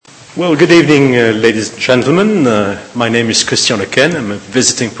Well, good evening, ladies and gentlemen. My name is Christian Lequen. I'm a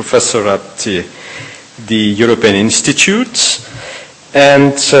visiting professor at the European Institute.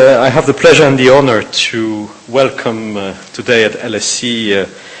 And I have the pleasure and the honor to welcome today at LSE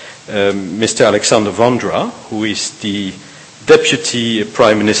Mr. Alexander Vondra, who is the Deputy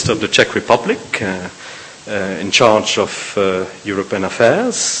Prime Minister of the Czech Republic, in charge of European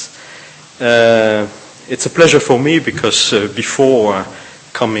affairs. It's a pleasure for me because before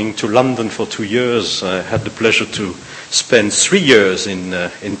coming to London for 2 years, I had the pleasure to spend 3 years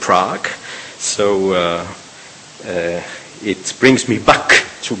in Prague. So it brings me back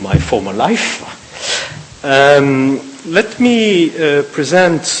to my former life. Let me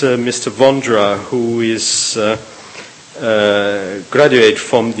present Mr. Vondra, who is graduate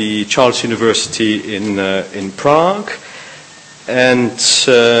from the Charles University in Prague. And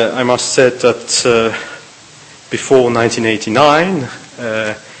I must say that before 1989,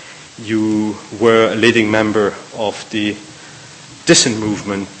 you were a leading member of the dissent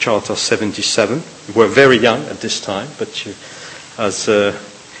movement, Charter 77. You were very young at this time, but you, as a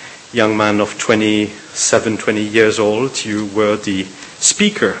young man of 27, 20 years old, you were the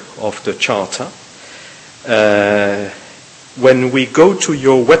speaker of the Charter. When we go to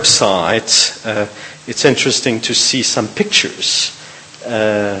your website, it's interesting to see some pictures,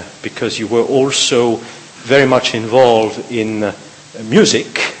 because you were also very much involved in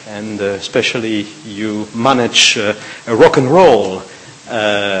music, and especially you managed a rock and roll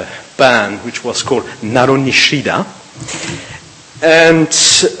band which was called Národní Třída. And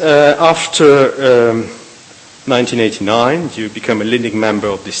after 1989 you became a leading member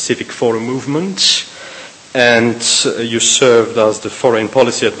of the Civic Forum movement, and you served as the foreign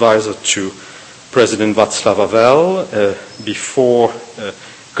policy advisor to President Václav Havel before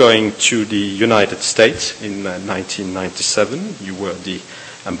going to the United States in 1997. You were the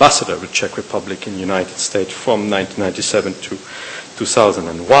ambassador of the Czech Republic in the United States from 1997 to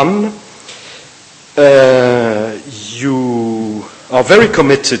 2001. You are very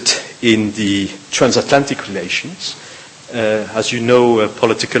committed in the transatlantic relations. As you know,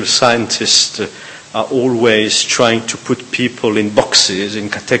 political scientists are always trying to put people in boxes, in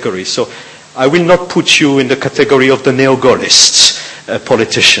categories. So I will not put you in the category of the neo-Gaullists.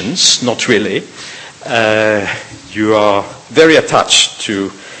 Politicians, not really. You are very attached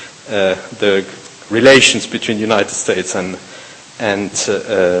to the relations between the United States and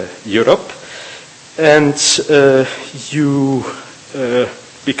Europe, and you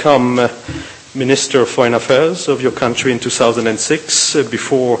become Minister of Foreign Affairs of your country in 2006.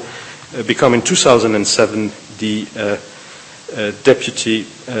 Before becoming 2007 the Deputy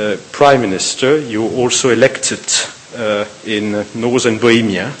Prime Minister, you were also elected in northern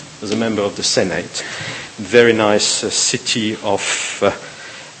Bohemia as a member of the Senate. Very nice city of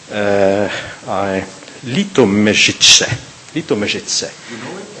Litoměřice. Litoměřice. You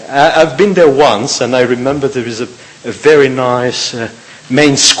know it? I've been there once, and I remember there is a very nice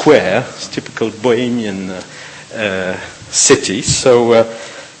main square, typical Bohemian city. So,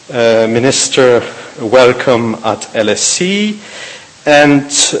 Minister, welcome at LSE.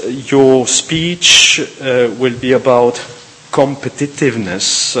 And your speech will be about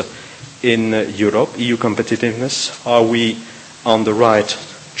competitiveness in Europe, EU competitiveness. Are we on the right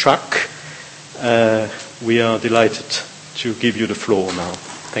track? We are delighted to give you the floor now.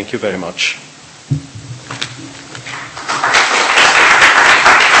 Thank you very much.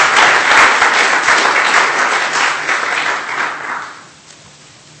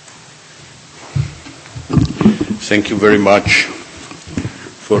 Thank you very much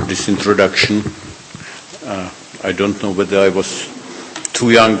for this introduction. I don't know whether I was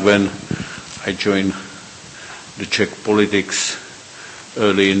too young when I joined the Czech politics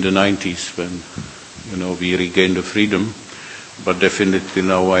early in the 90s, when we regained the freedom, but definitely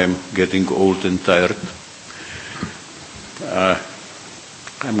now I am getting old and tired.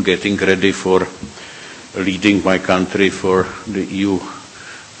 I'm getting ready for leading my country for the EU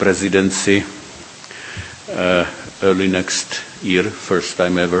presidency early next year, first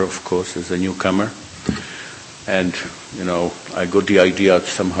time ever, of course, as a newcomer. And, I got the idea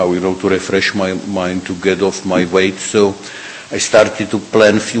somehow, to refresh my mind, to get off my weight. So I started to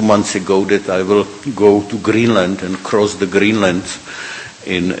plan a few months ago that I will go to Greenland and cross the Greenland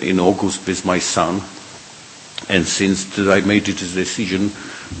in August with my son. And since I made this decision,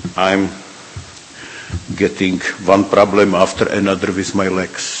 I'm getting one problem after another with my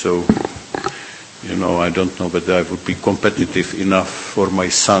legs. So, I don't know whether I would be competitive enough for my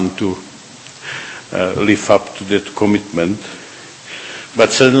son to live up to that commitment.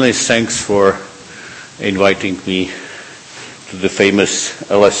 But certainly thanks for inviting me to the famous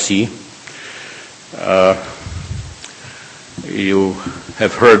LSE. You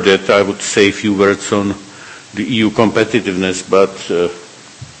have heard that I would say a few words on the EU competitiveness, but,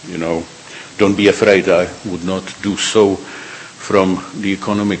 don't be afraid, I would not do so from the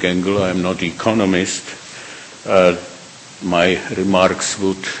economic angle. I am not an economist. My remarks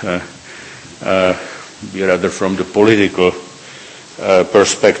would be rather from the political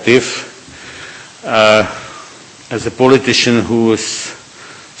perspective. As a politician who is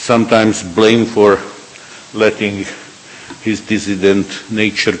sometimes blamed for letting his dissident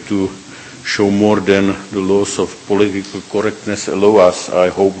nature to show more than the laws of political correctness allow us, I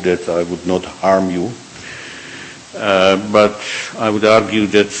hope that I would not harm you. But I would argue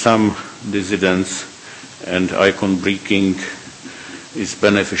that some dissidence and icon breaking is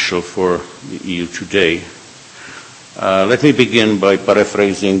beneficial for the EU today. Let me begin by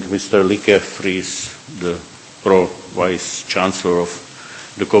paraphrasing Mr. Lieke Vries, the Pro-Vice Chancellor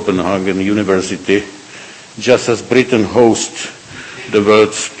of the Copenhagen University. Just as Britain hosts the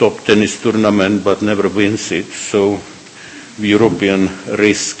world's top tennis tournament but never wins it, so we Europeans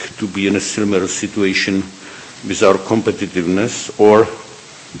risk to be in a similar situation with our competitiveness, or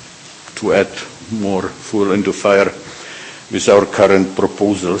to add more fuel into fire with our current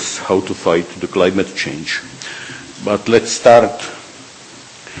proposals how to fight the climate change. But let's start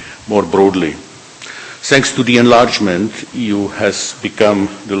more broadly. Thanks to the enlargement, EU has become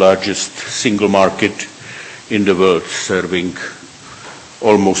the largest single market in the world, serving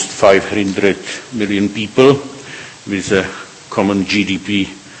almost 500 million people with a common GDP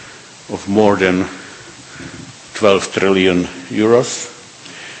of more than 12 trillion euros.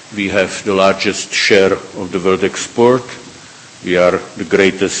 We have the largest share of the world export. We are the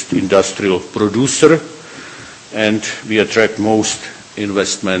greatest industrial producer, and we attract most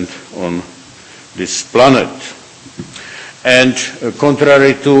investment on this planet. And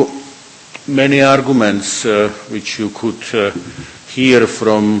contrary to many arguments which you could hear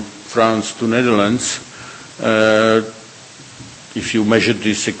from France to Netherlands, if you measure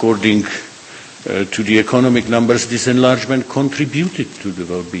this according to the economic numbers, this enlargement contributed to the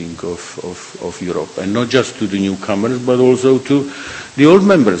well-being of Europe, and not just to the newcomers, but also to the old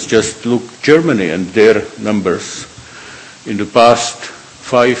members. Just look Germany and their numbers. In the past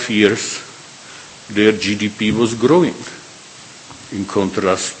 5 years, their GDP was growing, in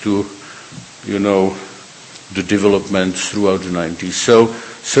contrast to, the development throughout the 90s. So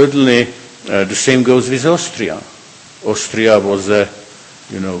certainly the same goes with Austria. Austria was a,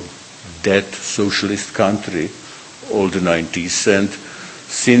 dead socialist country all the 90s, and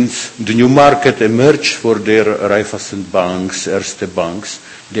since the new market emerged for their Raiffeisen banks, Erste banks,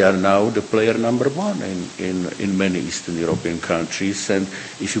 they are now the player number one in many Eastern European countries. And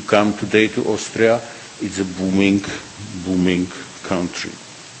if you come today to Austria, it's a booming country.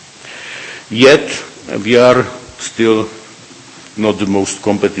 Yet we are still not the most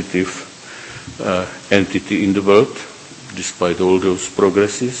competitive entity in the world, despite all those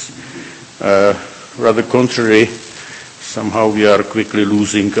progresses. Rather contrary, somehow we are quickly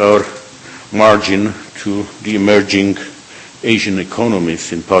losing our margin to the emerging Asian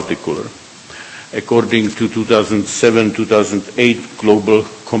economies in particular. According to 2007-2008 Global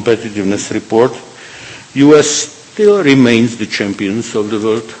Competitiveness Report, US still remains the champions of the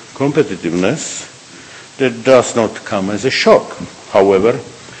world competitiveness. That does not come as a shock. However,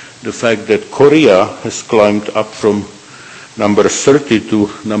 the fact that Korea has climbed up from number 30 to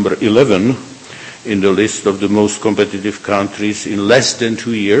number 11 in the list of the most competitive countries in less than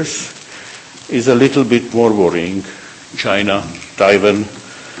 2 years is a little bit more worrying. China, Taiwan,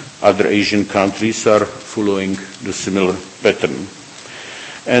 other Asian countries are following the similar pattern.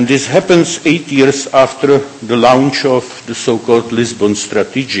 And this happens 8 years after the launch of the so-called Lisbon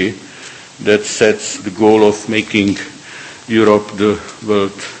strategy that sets the goal of making Europe the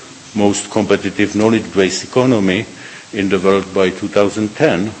world's most competitive knowledge-based economy in the world by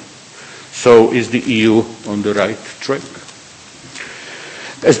 2010. So is the EU on the right track?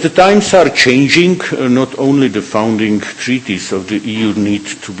 As the times are changing, not only the founding treaties of the EU need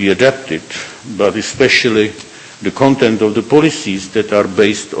to be adapted, but especially the content of the policies that are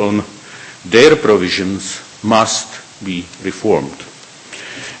based on their provisions must be reformed.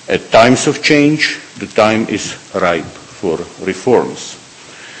 At times of change, the time is ripe for reforms.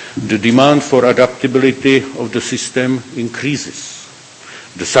 The demand for adaptability of the system increases.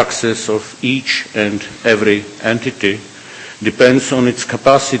 The success of each and every entity depends on its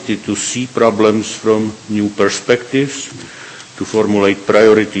capacity to see problems from new perspectives, to formulate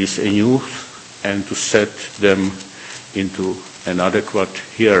priorities anew, and to set them into an adequate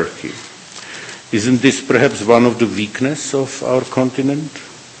hierarchy. Isn't this perhaps one of the weaknesses of our continent?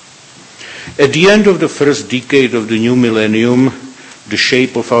 At the end of the first decade of the new millennium, the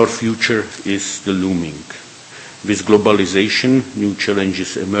shape of our future is the looming. With globalization, new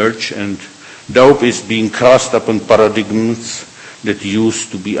challenges emerge, and doubt is being cast upon paradigms that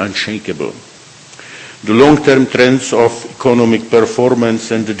used to be unshakable. The long-term trends of economic performance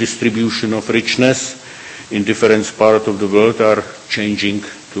and the distribution of richness in different parts of the world are changing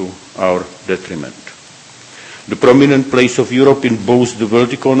to our detriment. The prominent place of Europe in both the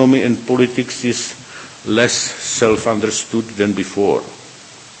world economy and politics is less self-understood than before.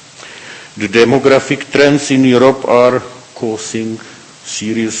 The demographic trends in Europe are causing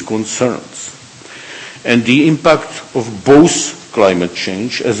serious concerns, and the impact of both climate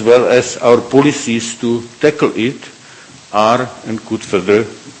change as well as our policies to tackle it are and could further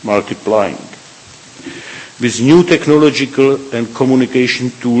multiplying. With new technological and communication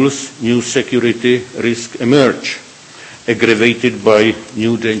tools, new security risks emerge, aggravated by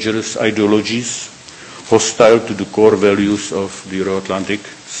new dangerous ideologies hostile to the core values of the Euro-Atlantic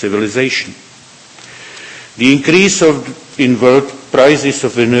civilization. The increase in world prices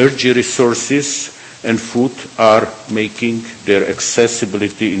of energy resources and food are making their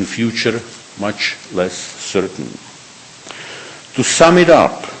accessibility in future much less certain. To sum it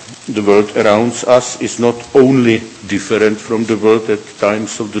up, the world around us is not only different from the world at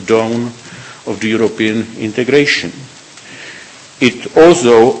times of the dawn of the European integration. It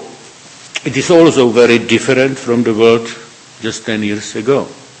is also very different from the world just 10 years ago.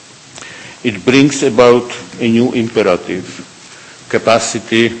 It brings about a new imperative,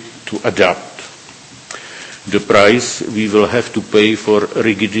 capacity to adapt. The price we will have to pay for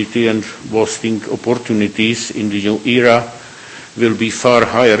rigidity and wasting opportunities in the new era will be far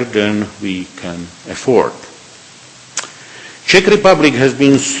higher than we can afford. Czech Republic has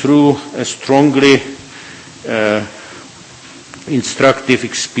been through a strongly instructive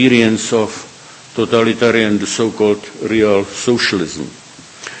experience of totalitarian, the so-called real socialism.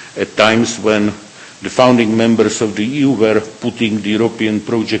 At times when the founding members of the EU were putting the European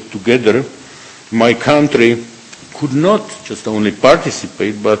project together, my country could not just only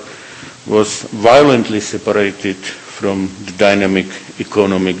participate, but was violently separated from the dynamic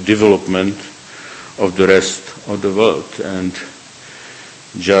economic development of the rest of the world. And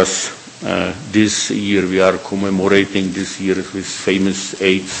just this year we are commemorating this year with famous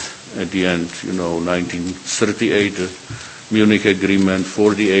dates at the end, 1938, the Munich Agreement,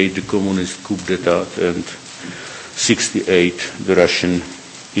 48, the communist coup d'etat, and 68, the Russian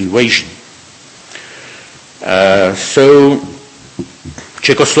invasion. So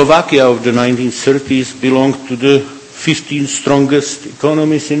Czechoslovakia of the 1930s belonged to the 15 strongest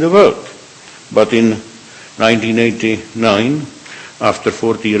economies in the world. But in 1989, after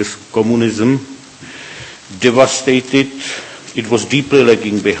 40 years of communism, devastated, it was deeply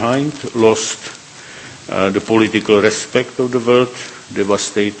lagging behind, lost the political respect of the world,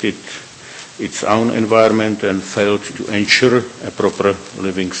 devastated its own environment, and failed to ensure a proper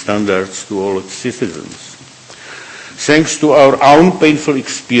living standards to all its citizens. Thanks to our own painful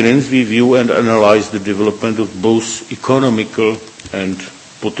experience, we view and analyze the development of both economical and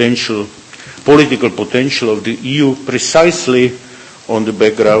political potential of the EU precisely on the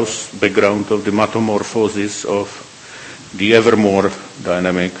background of the metamorphosis of the ever more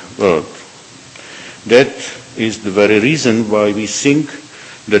dynamic world. That is the very reason why we think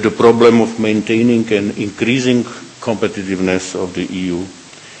that the problem of maintaining and increasing competitiveness of the EU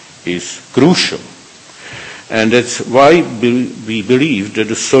is crucial. And that's why we believe that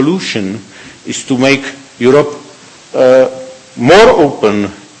the solution is to make Europe more open,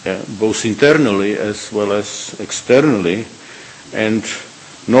 both internally as well as externally, and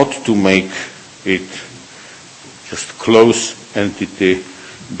not to make it just closed entity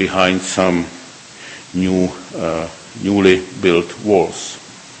behind some newly built walls.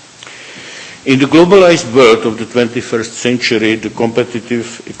 In the globalized world of the 21st century, the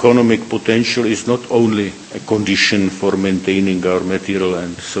competitive economic potential is not only a condition for maintaining our material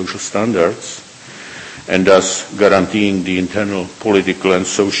and social standards, and thus guaranteeing the internal political and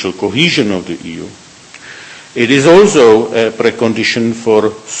social cohesion of the EU. It is also a precondition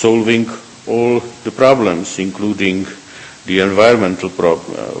for solving all the problems, including the environmental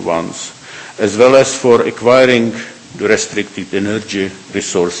ones, as well as for acquiring the restricted energy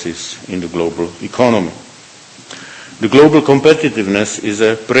resources in the global economy. The global competitiveness is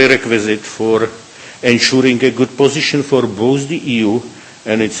a prerequisite for ensuring a good position for both the EU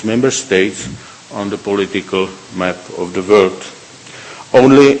and its member states on the political map of the world.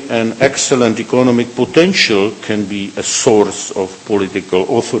 Only an excellent economic potential can be a source of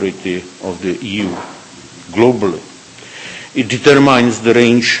political authority of the EU globally. It determines the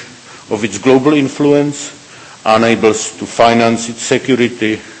range of its global influence, enables to finance its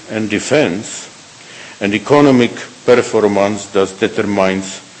security and defense, and economic performance thus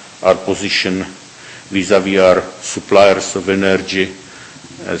determines our position vis-à-vis our suppliers of energy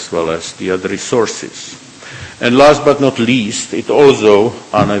as well as the other resources. And last but not least, it also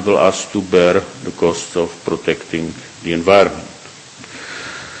enables us to bear the costs of protecting the environment.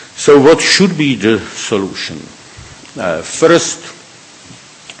 So what should be the solution? First,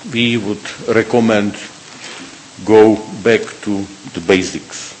 we would recommend go back to the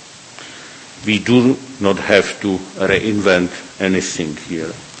basics. We do not have to reinvent anything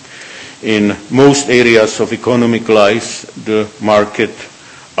here. In most areas of economic life, the market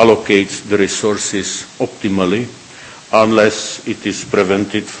allocates the resources optimally unless it is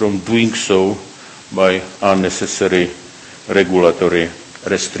prevented from doing so by unnecessary regulatory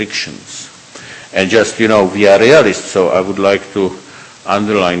restrictions. And just, we are realists, so I would like to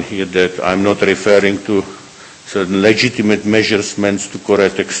underline here that I'm not referring to certain legitimate measures meant to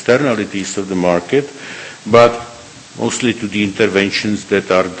correct externalities of the market, but mostly to the interventions that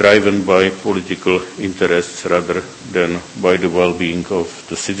are driven by political interests rather than by the well-being of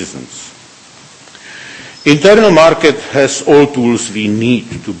the citizens. Internal market has all tools we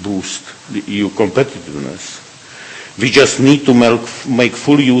need to boost the EU competitiveness. We just need to make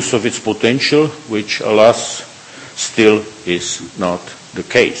full use of its potential, which, alas, still is not the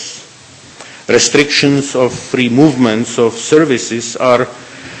case. Restrictions of free movements of services are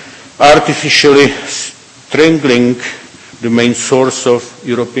artificially strangling the main source of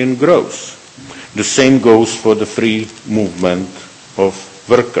European growth. The same goes for the free movement of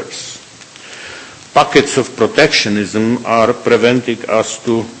workers. Pockets of protectionism are preventing us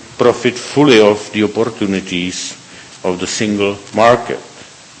to profit fully of the opportunities of the single market.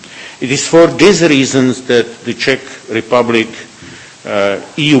 It is for these reasons that the Czech Republic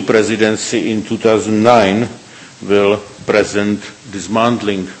EU presidency in 2009 will present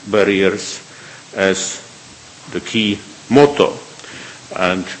dismantling barriers as the key motto.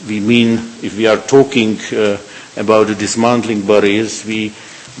 And we mean, if we are talking about the dismantling barriers, we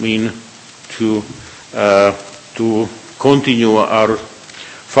mean to continue our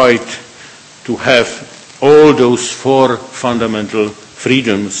fight to have all those four fundamental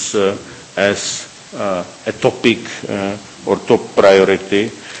freedoms as a topic or top priority,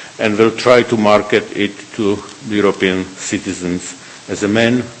 and will try to market it to the European citizens as a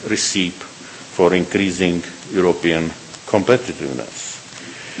main recipe for increasing European competitiveness.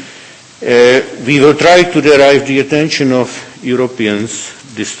 We will try to derive the attention of Europeans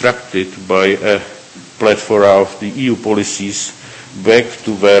distracted by a plethora of the EU policies back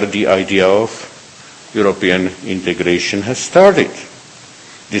to where the idea of European integration has started.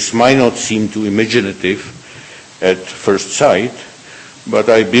 This might not seem too imaginative at first sight, but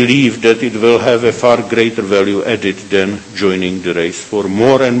I believe that it will have a far greater value added than joining the race for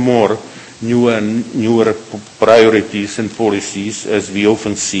more and more newer priorities and policies, as we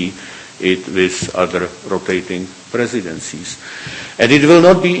often see it with other rotating presidencies. And it will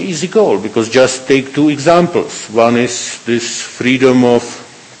not be an easy goal, because just take two examples. One is this freedom of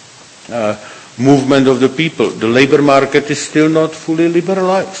movement of the people. The labor market is still not fully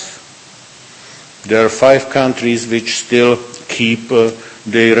liberalized. There are 5 countries which still keep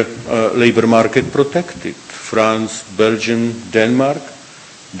their labor market protected. France, Belgium, Denmark.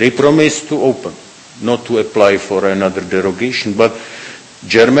 They promised to open, not to apply for another derogation. But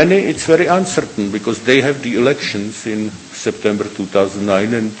Germany, it's very uncertain, because they have the elections in September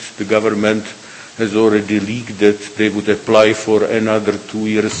 2009, and the government has already leaked that they would apply for another 2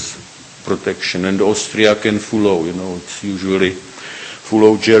 years protection, and Austria can follow. It's usually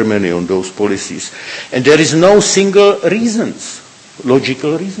follow Germany on those policies. And there is no single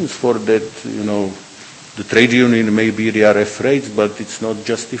logical reasons for that. The trade union, maybe they are afraid, but it's not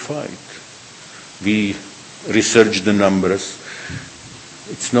justified. We researched the numbers.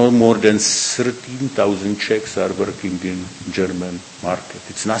 It's no more than 13,000 Czechs are working in German market.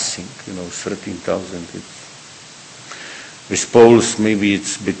 It's nothing, 13,000. With Poles, maybe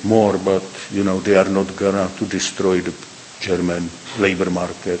it's a bit more, but, they are not going to destroy the German labor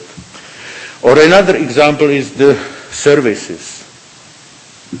market. Or another example is the services,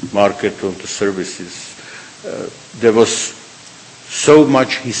 market of the services. There was so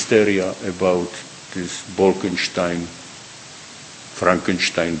much hysteria about this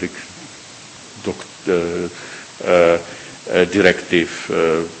Frankenstein directive.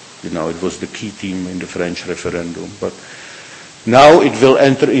 It was the key theme in the French referendum. But Now it will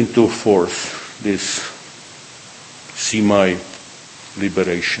enter into force, this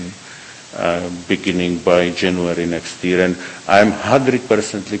semi-liberation, beginning by January next year. And I'm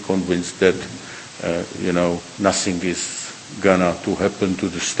 100% convinced that, nothing is gonna to happen to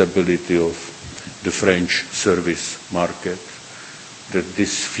the stability of the French service market. That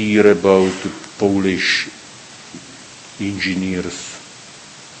this fear about the Polish engineers,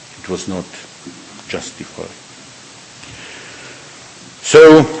 it was not justified.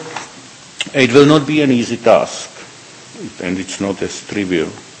 So it will not be an easy task, and it's not as trivial.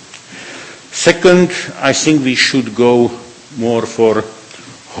 Second, I think we should go more for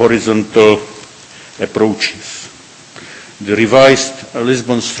horizontal approaches. The revised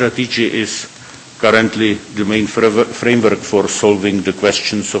Lisbon strategy is currently the main framework for solving the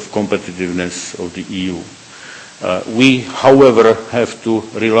questions of competitiveness of the EU. We, however, have to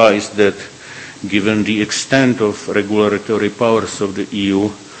realize that given the extent of regulatory powers of the EU,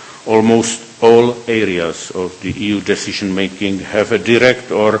 almost all areas of the EU decision-making have a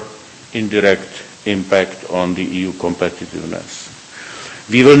direct or indirect impact on the EU competitiveness.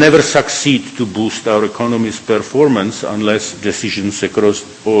 We will never succeed to boost our economy's performance unless decisions across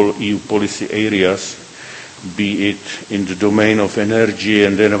all EU policy areas, be it in the domain of energy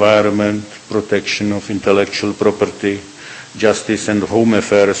and environment, protection of intellectual property, justice and home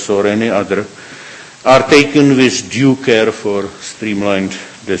affairs, or any other, are taken with due care for streamlined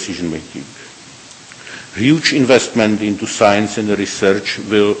decision-making. Huge investment into science and research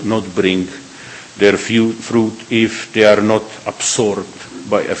will not bring their fruit if they are not absorbed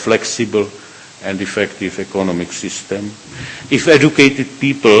by a flexible and effective economic system. If educated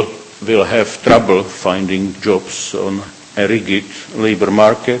people will have trouble finding jobs on a rigid labor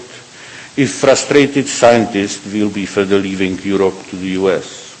market, if frustrated scientists will be further leaving Europe to the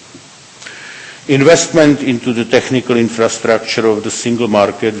US. Investment into the technical infrastructure of the single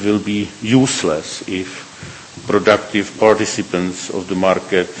market will be useless if productive participants of the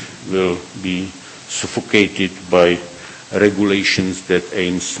market will be suffocated by regulations that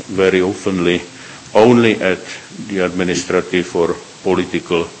aims very oftenly only at the administrative or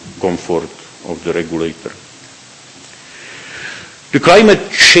political comfort of the regulator. The climate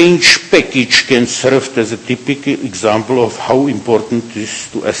change package can serve as a typical example of how important it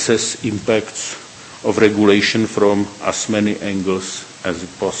is to assess impacts of regulation from as many angles as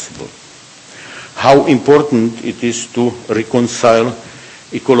possible. How important it is to reconcile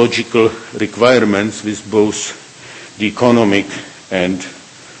ecological requirements with both the economic and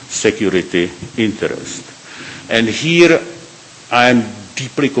security interest. And here I am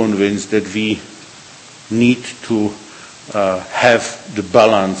deeply convinced that we need to have the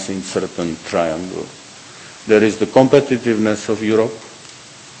balance in certain triangle. There is the competitiveness of Europe,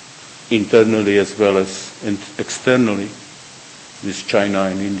 internally as well as externally, with China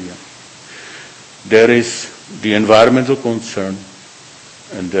and India. There is the environmental concern,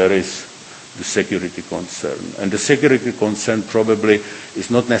 and there is the security concern. And the security concern probably is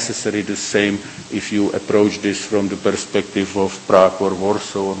not necessarily the same if you approach this from the perspective of Prague or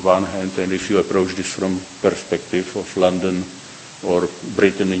Warsaw on one hand, and if you approach this from perspective of London or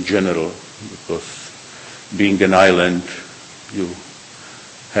Britain in general, because being an island, you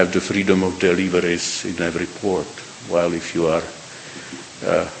have the freedom of deliveries in every port, while if you are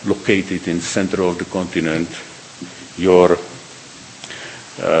located in the center of the continent,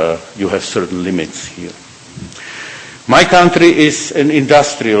 you have certain limits here. My country is an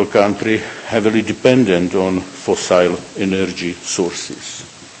industrial country, heavily dependent on fossil energy sources.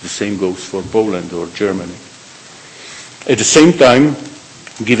 The same goes for Poland or Germany. At the same time,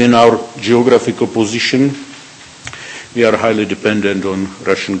 given our geographical position, we are highly dependent on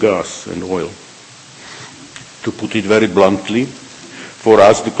Russian gas and oil. To put it very bluntly, for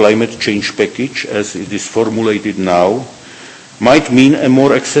us the climate change package, as it is formulated now, might mean a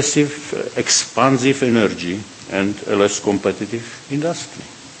more excessive, expansive energy and a less competitive industry.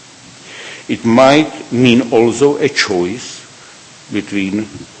 It might mean also a choice between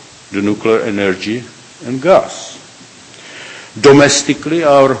the nuclear energy and gas. Domestically,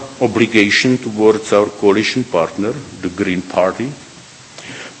 our obligation towards our coalition partner, the Green Party,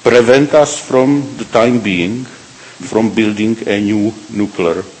 prevent us from the time being from building a new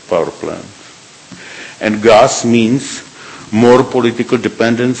nuclear power plant. And gas means more political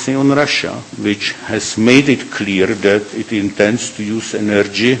dependency on Russia, which has made it clear that it intends to use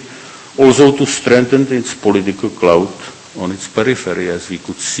energy also to strengthen its political clout on its periphery, as we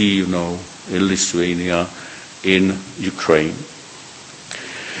could see, in Lithuania, in Ukraine.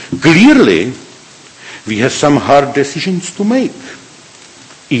 Clearly, we have some hard decisions to make.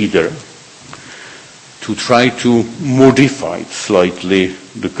 Either to try to modify slightly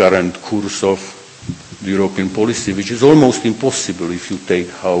the current course of the European policy, which is almost impossible if you take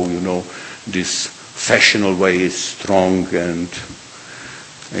how, this fashionable way is strong and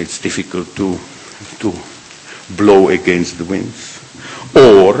it's difficult to blow against the winds.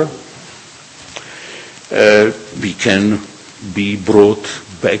 Or we can be brought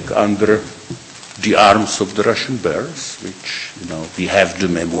back under the arms of the Russian bears, which, we have the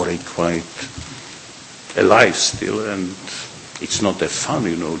memory quite alive still, and it's not that fun,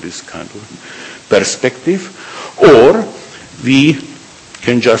 this kind of perspective. Or we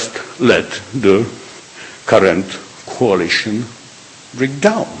can just let the current coalition break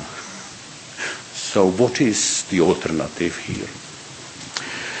down. So what is the alternative here?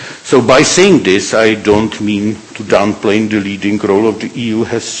 So by saying this, I don't mean to downplay the leading role of the EU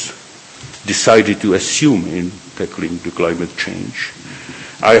has decided to assume in tackling the climate change.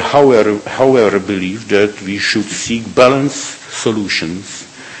 I, however, believe that we should seek balanced solutions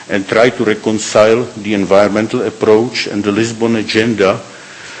and try to reconcile the environmental approach and the Lisbon agenda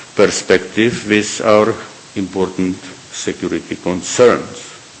perspective with our important security concerns.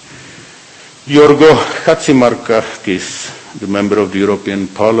 Yorgo Hatzimarkakis, the member of the European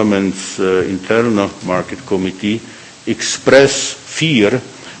Parliament's Internal Market Committee, expressed fear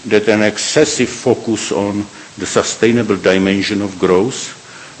that an excessive focus on the sustainable dimension of growth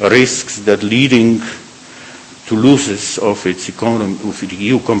risks that leading to losses of its economy, of the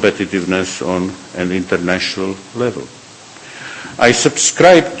EU competitiveness on an international level. I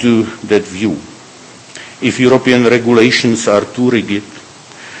subscribe to that view. If European regulations are too rigid,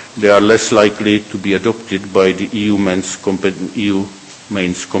 they are less likely to be adopted by the EU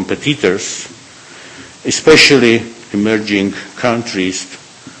main competitors, especially emerging countries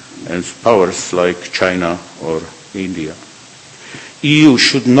and powers like China or India. EU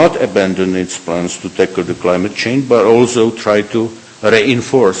should not abandon its plans to tackle the climate change, but also try to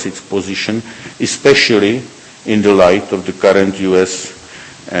reinforce its position, especially in the light of the current US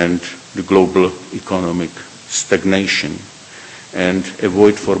and the global economic stagnation, and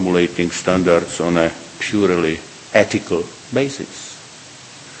avoid formulating standards on a purely ethical basis.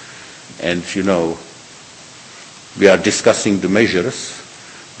 And, we are discussing the measures.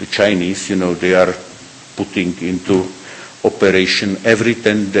 The Chinese, they are putting into operation every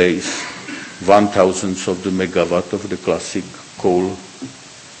 10 days 1,000th of the megawatt of the classic coal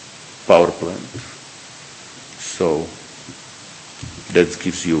power plant. So that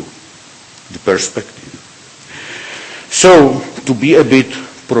gives you the perspective. So, to be a bit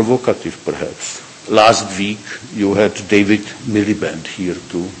provocative perhaps, last week you had David Miliband here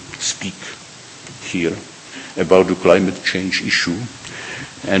to speak here about the climate change issue,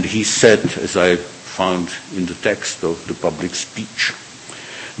 and he said, as I found in the text of the public speech,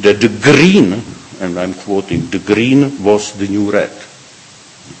 that the green, and I'm quoting, the green was the new red.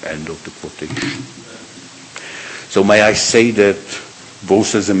 End of the quotation. So may I say that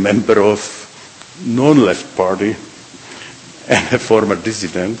both as a member of non-left party and a former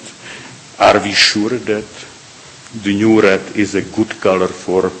dissident, are we sure that the new red is a good color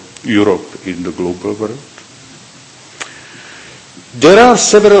for Europe in the global world? There are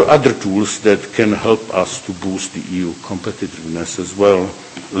several other tools that can help us to boost the EU competitiveness as well.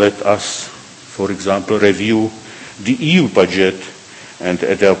 Let us, for example, review the EU budget and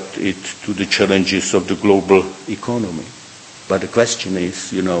adapt it to the challenges of the global economy. But the question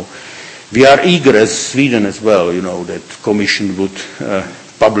is, we are eager as Sweden as well, that the Commission would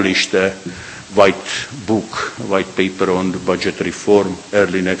publish the white paper on the budget reform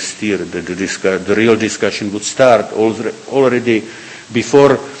early next year, that the real discussion would start already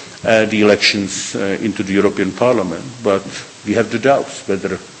before the elections into the European Parliament. But we have the doubts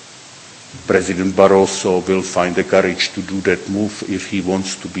whether President Barroso will find the courage to do that move if he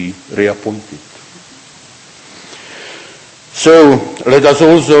wants to be reappointed. So let us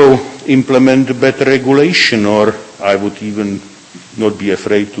also implement better regulation, or I would even not be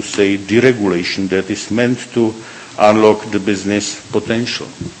afraid to say deregulation, that is meant to unlock the business potential.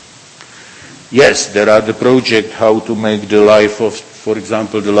 Yes, there are the projects how to make the life of, for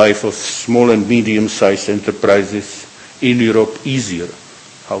example, the life of small and medium-sized enterprises in Europe easier.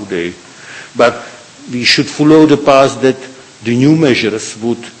 But we should follow the path that the new measures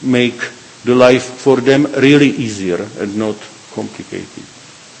would make the life for them really easier and not complicated.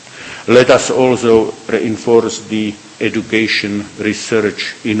 Let us also reinforce the education,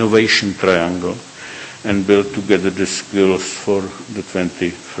 research, innovation triangle and build together the skills for the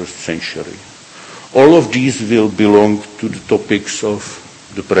 21st century. All of these will belong to the topics of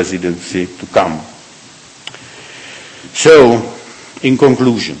the presidency to come. So, in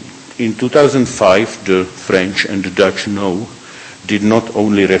conclusion, in 2005, the French and the Dutch no did not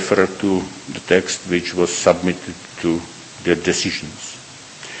only refer to the text which was submitted to their decisions.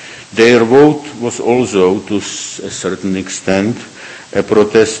 Their vote was also, to a certain extent, a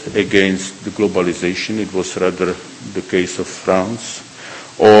protest against the globalization. It was rather the case of France,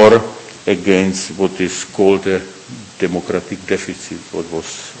 or against what is called a democratic deficit, what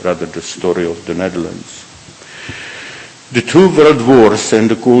was rather the story of the Netherlands. The two world wars and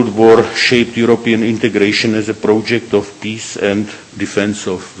the Cold War shaped European integration as a project of peace and defense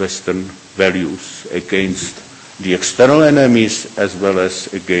of Western values against the external enemies as well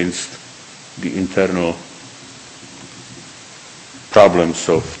as against the internal problems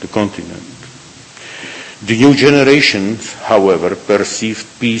of the continent. The new generations, however, perceived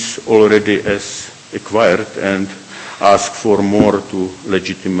peace already as acquired and asked for more to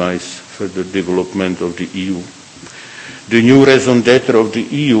legitimize further development of the EU. The new raison d'etre of the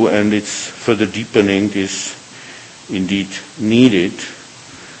EU and its further deepening is indeed needed,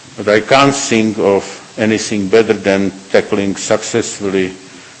 but I can't think of anything better than tackling successfully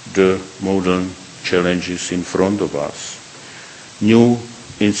the modern challenges in front of us. New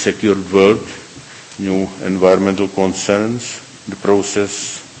insecure world, new environmental concerns, the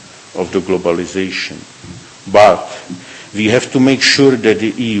process of the globalization. But we have to make sure that the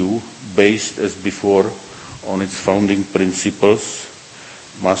EU, based as before on its founding principles,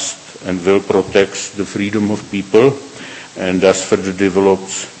 must and will protect the freedom of people and thus further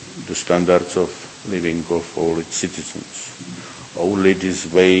develops the standards of living of all its citizens. Only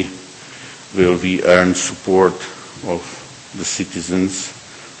this way will we earn support of the citizens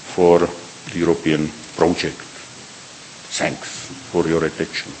for the European project. Thanks for your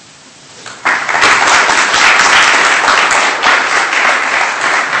attention.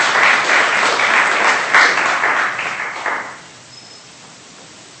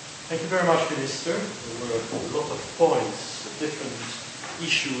 Thank you very much, Minister. There were a lot of points, different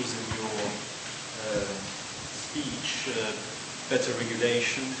issues in your speech, better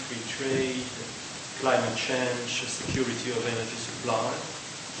regulation, free trade, climate change, security of energy supply.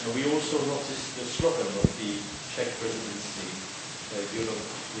 We also noticed the slogan of the Czech presidency, Europe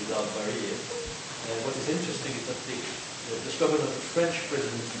without barriers. What is interesting is that the slogan of the French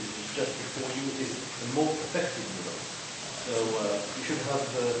presidency, which is just before you, is a more effective Europe. So you should have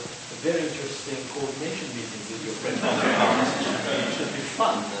a very interesting coordination meeting with your French counterparts. It should be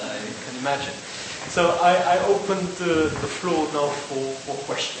fun, you can imagine. So I open the floor now for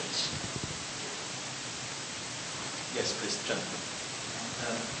questions. Yes, please, gentlemen.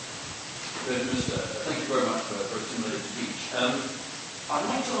 Minister, thank you very much for a very stimulating speech. I'd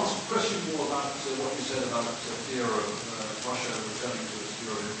like to ask a question more about what you said about fear of Russia returning to a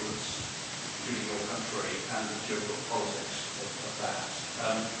sphere of influence in your country and the geopolitical politics of that.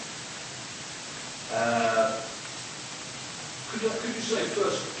 Could you say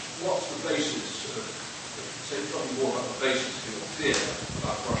first what's the basis of, say something more about the basis of your fear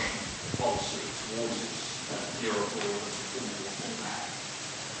about Russian policy towards its Europe or on that?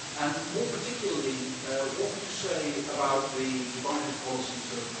 And more particularly, what would you say about the divided policies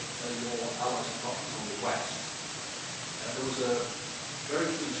of your allies and partners on the West? There was a very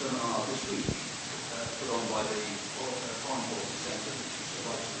interesting seminar this week put on by the Foreign Policy Centre, which is the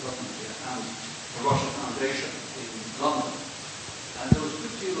Russian government here, and the Russian Foundation in London. And there was a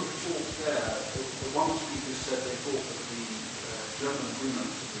good deal of talk there. One speaker said they thought that the German agreement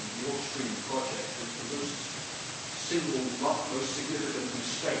to the Nord Stream project was the most significant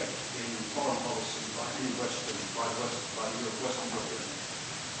mistake in foreign policy by any Western, by Western European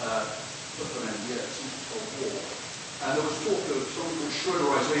for many years since the Cold War. And there was talk of something called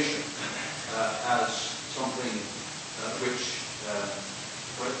Schröderization as something which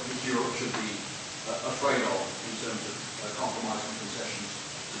Europe should be afraid of in terms of compromise and concessions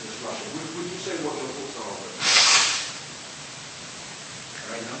to this Russia. Would you say what your thoughts are on this?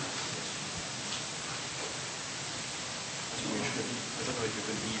 Right now?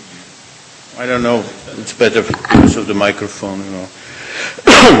 I don't know. It's better because of the microphone, you know.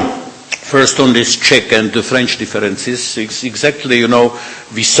 First on this Czech and the French differences, it's exactly, you know,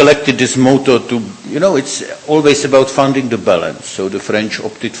 we selected this motto to, you know, it's always about finding the balance. So the French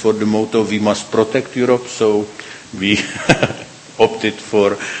opted for the motto, we must protect Europe, so we opted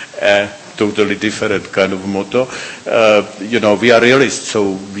for a totally different kind of motto. You know, we are realists,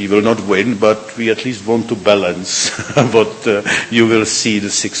 so we will not win, but we at least want to balance what you will see the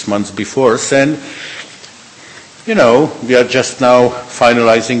 6 months before. And, you know, we are just now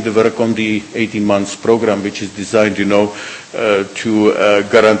finalizing the work on the 18 months program, which is designed, you know,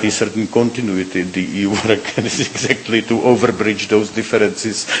 guarantee certain continuity in the EU work, and is exactly to overbridge those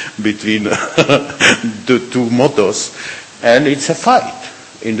differences between the two mottos. And it's a fight.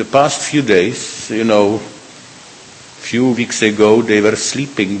 In the past few days, few weeks ago they were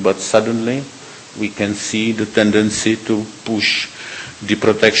sleeping, but suddenly we can see the tendency to push the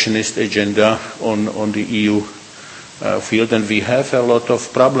protectionist agenda on the EU field, and we have a lot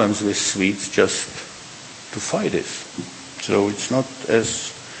of problems with Swedes just to fight this. So it's not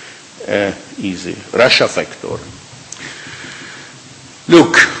as easy. Russia factor.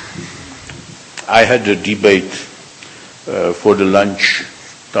 Look, I had a debate for the lunch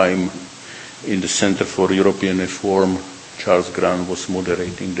time in the Center for European Reform. Charles Grant was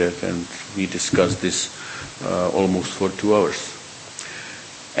moderating that, and we discussed this almost for 2 hours.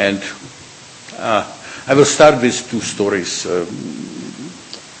 And I will start with two stories.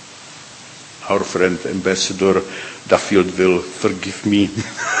 Our friend Ambassador Duffield will forgive me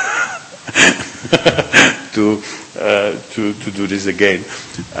to do this again.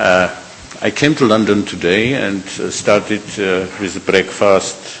 I came to London today and started with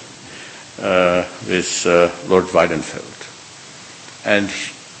breakfast with Lord Weidenfeld. And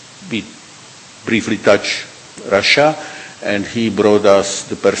we briefly touched Russia, and he brought us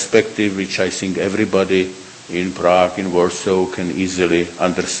the perspective which I think everybody in Prague, in Warsaw, can easily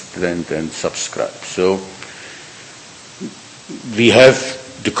understand and subscribe. So we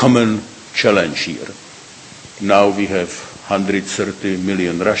have the common challenge here. Now we have 130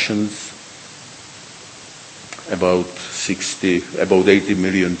 million Russians, about 80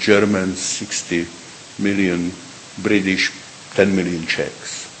 million Germans, 60 million British, 10 million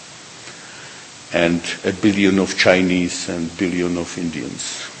Czechs, and 1 billion of Chinese and 1 billion of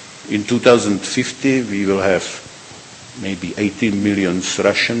Indians. In 2050, we will have maybe 80 million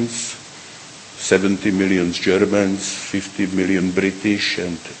Russians, 70 million Germans, 50 million British,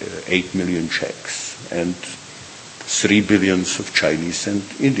 and 8 million Czechs, and 3 billion of Chinese and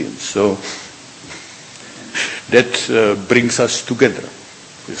Indians. So that brings us together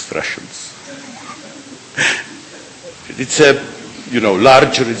with Russians. It's a,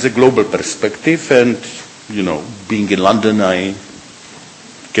 larger, it's a global perspective, and, being in London, I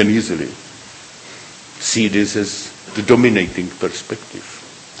can easily see this as the dominating perspective.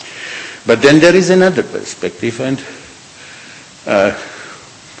 But then there is another perspective, and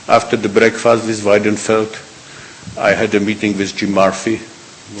after the breakfast with Weidenfeld, I had a meeting with Jim Murphy,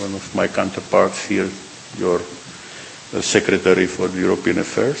 one of my counterparts here, your secretary for the European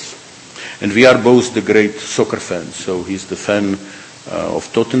Affairs. And we are both the great soccer fans. So he's the fan of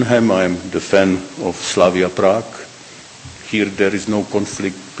Tottenham, I'm the fan of Slavia Prague. Here there is no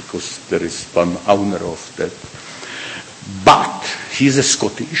conflict because there is one owner of that. But he's a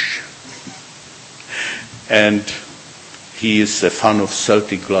Scottish, and he is a fan of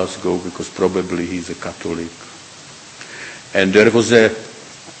Celtic Glasgow because probably he's a Catholic. And there was a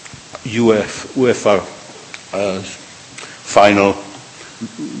UEFA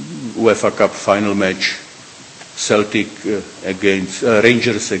UEFA Cup final match, Celtic against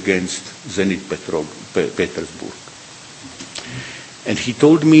Rangers against Zenit Petersburg. And he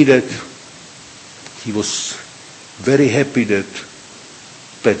told me that he was very happy that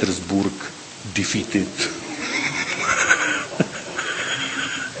Petersburg defeated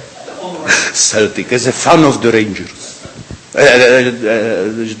Celtic as a fan of the Rangers.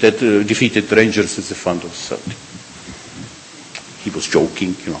 That defeated Rangers as a fan of Celtic. He was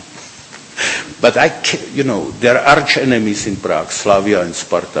joking, But there are arch enemies in Prague, Slavia and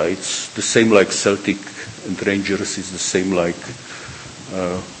Sparta. It's the same like Celtic and Rangers. It's the same like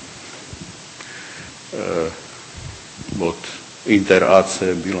Inter, AC,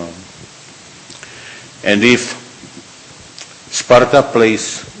 Milan. And if Sparta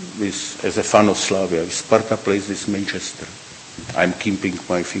plays as a fan of Slavia, if Sparta plays with Manchester, I'm keeping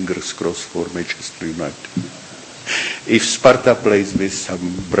my fingers crossed for Manchester United. If Sparta plays with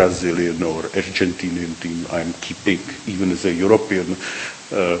some Brazilian or Argentinian team, I'm keeping, even as a European,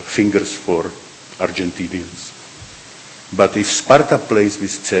 fingers for Argentinians. But if Sparta plays with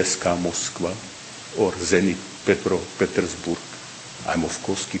CSKA Moscow or Zenit Petersburg, I'm of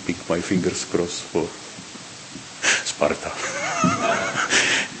course keeping my fingers crossed for Sparta.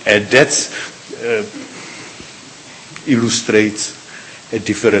 And that illustrates a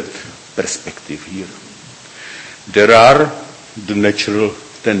different perspective here. There are the natural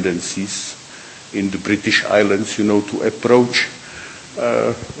tendencies in the British Islands, to approach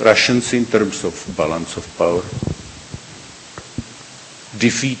Russians in terms of balance of power.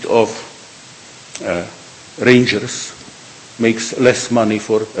 Defeat of Rangers makes less money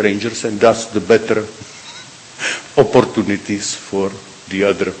for Rangers, and thus the better opportunities for the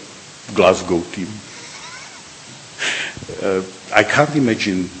other Glasgow team. I can't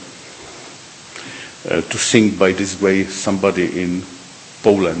imagine to think by this way somebody in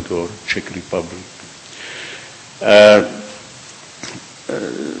Poland or Czech Republic.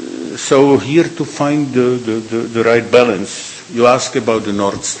 So here to find the right balance, you ask about the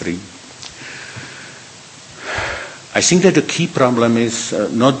Nord Stream. I think that the key problem is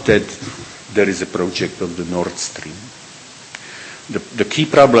not that there is a project of the Nord Stream. The key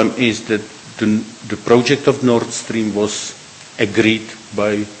problem is that the project of Nord Stream was agreed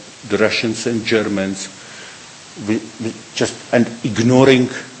by the Russians and Germans and ignoring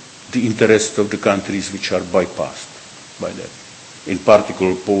the interests of the countries which are bypassed by that, in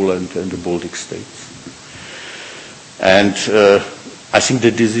particular Poland and the Baltic states. And I think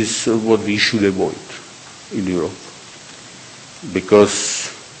that this is what we should avoid in Europe. Because,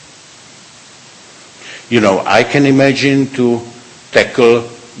 I can imagine to tackle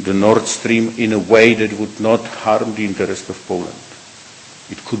the Nord Stream in a way that would not harm the interest of Poland.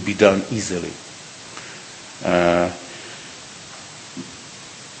 It could be done easily.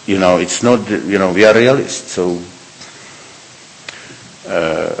 It's not, we are realists, so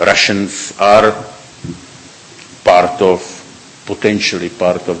Russians are potentially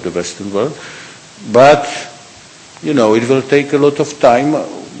part of the Western world, but, it will take a lot of time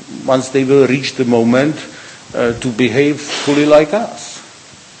once they will reach the moment to behave fully like us.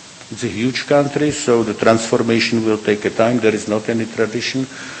 It's a huge country, so the transformation will take a time. There is not any tradition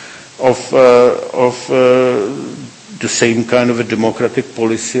of the same kind of a democratic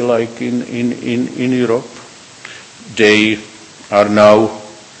policy like in Europe. They are now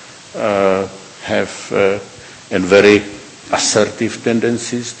have very assertive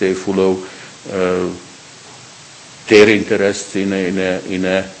tendencies. They follow their interests in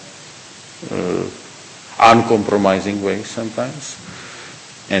a uncompromising way sometimes.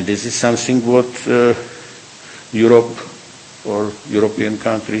 And this is something what Europe or European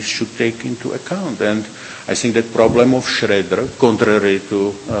countries should take into account. And I think that problem of Schroeder, contrary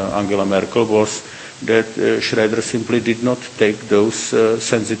to Angela Merkel, was that Schroeder simply did not take those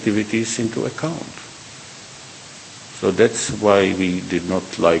sensitivities into account. So that's why we did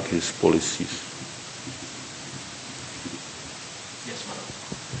not like his policies.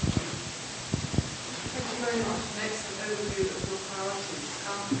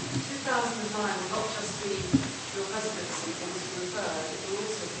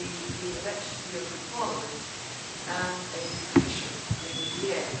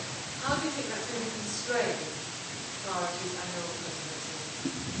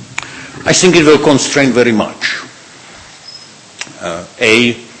 I think it will constrain very much.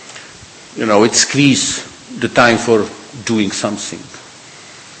 It squeezes the time for doing something.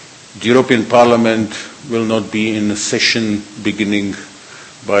 The European Parliament will not be in a session beginning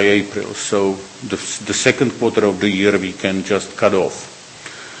by April, so the second quarter of the year we can just cut off.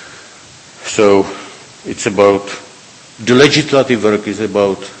 So it's about, the legislative work is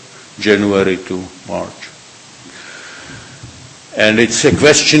about January to March. And it's a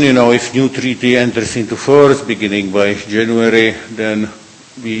question, if new treaty enters into force beginning by January, then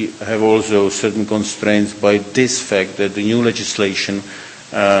we have also certain constraints by this fact that the new legislation,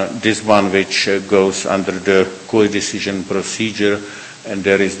 this one which goes under the co-decision procedure, and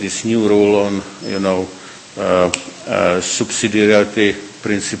there is this new rule on, subsidiarity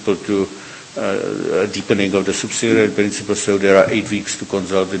principle to deepening of the subsidiarity principle, so there are 8 weeks to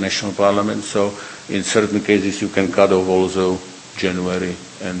consult the national parliament. So in certain cases you can cut off also January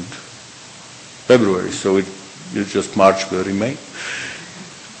and February, so it just March will remain.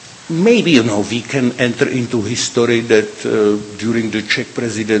 Maybe, we can enter into history that during the Czech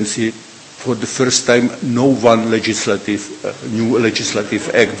presidency, for the first time, no one new legislative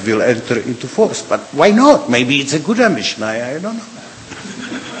act will enter into force. But why not? Maybe it's a good ambition. I don't know.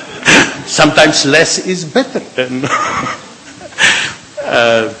 Sometimes less is better than.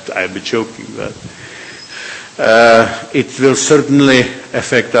 I'm joking, but. It will certainly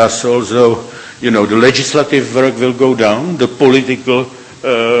affect us also. The legislative work will go down, the political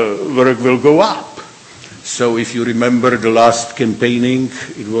work will go up. So if you remember the last campaigning,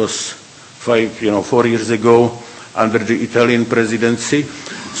 it was 4 years ago under the Italian presidency.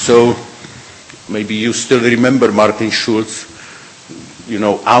 So maybe you still remember Martin Schulz,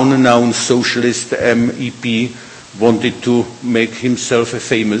 unknown socialist MEP, wanted to make himself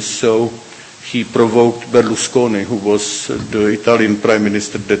famous, so he provoked Berlusconi, who was the Italian prime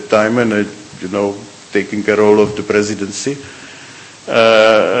minister at that time and, taking a role of the presidency,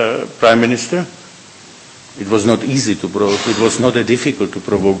 prime minister. It was not easy to provoke, it was not that difficult to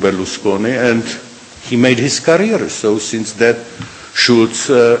provoke Berlusconi, and he made his career. So since that, Schulz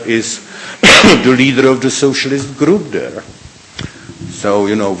is the leader of the socialist group there. So,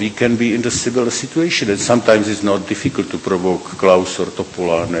 we can be in a similar situation, and sometimes it's not difficult to provoke Klaus or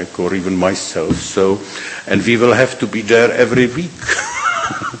Topolanek or even myself. So, and we will have to be there every week.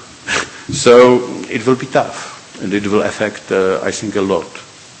 So it will be tough, and it will affect, I think, a lot.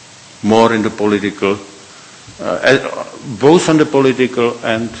 More in the political, both on the political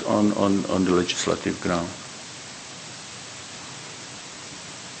and on the legislative ground.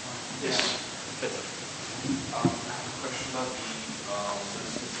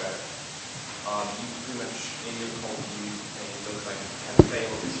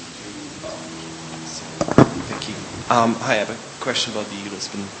 Hi, I have a question about the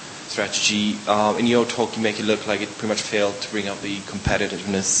Lisbon strategy. In your talk, you make it look like it pretty much failed to bring up the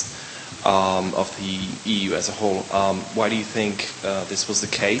competitiveness of the EU as a whole. Why do you think this was the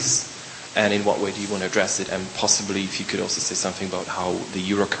case, and in what way do you want to address it? And possibly, if you could also say something about how the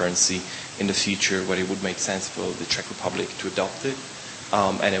euro currency in the future, whether it would make sense for the Czech Republic to adopt it,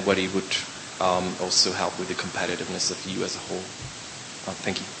 and whether it would also help with the competitiveness of the EU as a whole.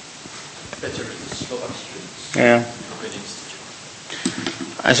 Thank you. Better in the Slovak streets. Yeah.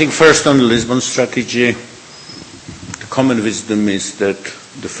 I think first on the Lisbon strategy, the common wisdom is that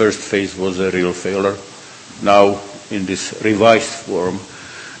the first phase was a real failure. Now, in this revised form,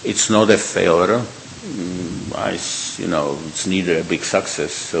 it's not a failure. It's neither a big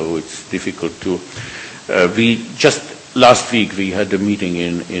success, so it's difficult to. We just last week we had a meeting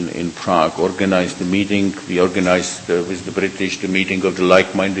in Prague, organized the meeting. We organized with the British the meeting of the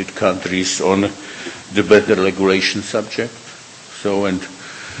like-minded countries on the better regulation subject. So, and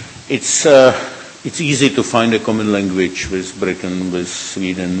it's easy to find a common language with Britain, with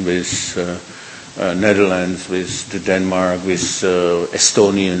Sweden, with Netherlands, with Denmark, with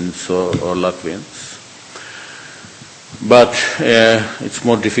Estonians or Latvians. But it's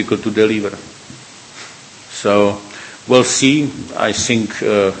more difficult to deliver. So we'll see. I think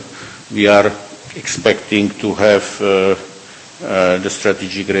we are expecting to have the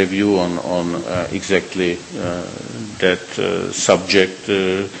strategic review on exactly that subject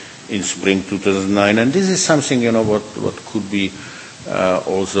in spring 2009. And this is something, what could be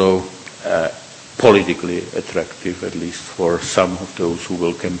also politically attractive, at least for some of those who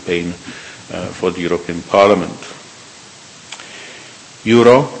will campaign for the European Parliament.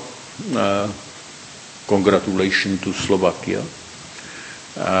 Euro, congratulations to Slovakia.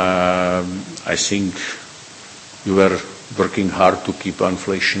 I think you were working hard to keep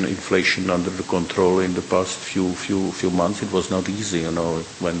inflation under the control in the past few months. It was not easy,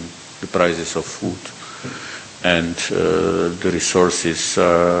 when the prices of food and the resources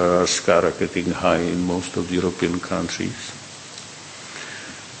are skyrocketing high in most of the European countries.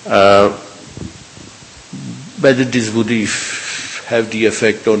 Whether this would have the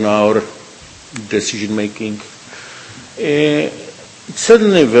effect on our decision making, it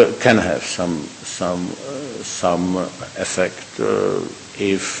certainly can have some effect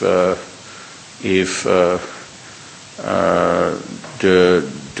if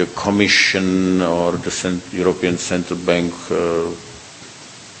the Commission or the European Central Bank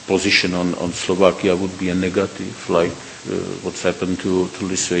position on Slovakia would be a negative, like what's happened to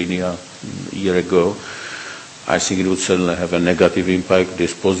Lithuania a year ago. I think it would certainly have a negative impact.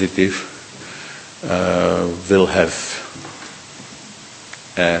 This positive will have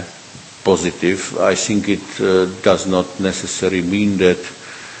a positive. I think it does not necessarily mean that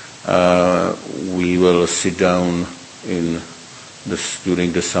we will sit down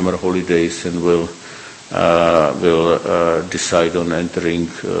during the summer holidays and will decide on entering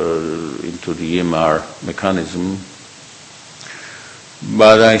into the EMR mechanism.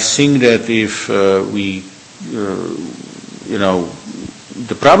 But I think that if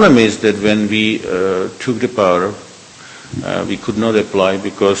the problem is that when we took the power, we could not apply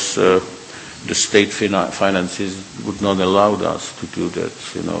because the state finances would not allow us to do that.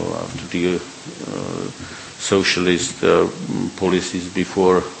 After the socialist policies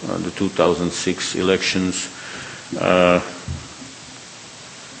before the 2006 elections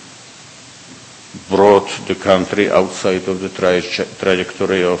brought the country outside of the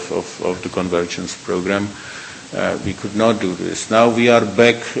trajectory of the convergence program. We could not do this. Now we are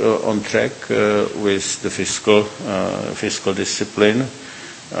back on track with the fiscal discipline.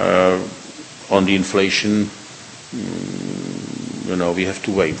 On the inflation, we have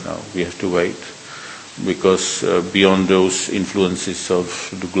to wait now. We have to wait because beyond those influences of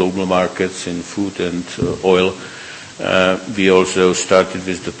the global markets in food and oil, we also started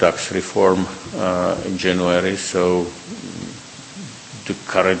with the tax reform in January. So the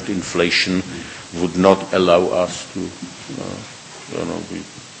current inflation would not allow us to,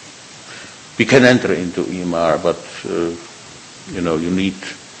 we can enter into EMR, but, you need,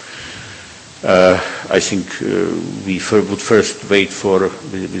 I think we would first wait for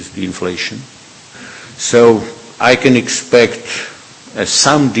with the inflation. So I can expect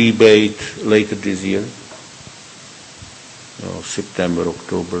some debate later this year, September,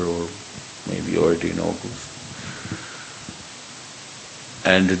 October, or maybe already in August.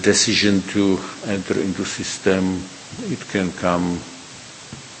 And the decision to enter into system, it can come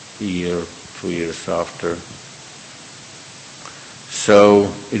a year, 2 years after.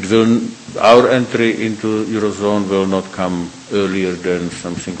 So our entry into Eurozone will not come earlier than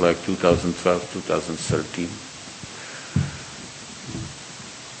something like 2012, 2013.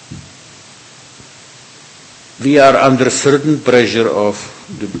 We are under certain pressure of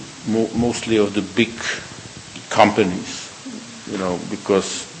mostly of the big companies,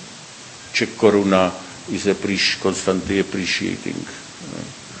 because Czech koruna is constantly appreciating.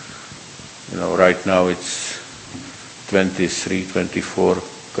 Right now it's 23, 24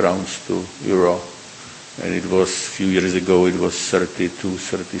 crowns to euro, and it was a few years ago it was 32,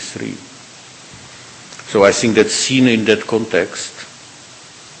 33. So I think that seen in that context,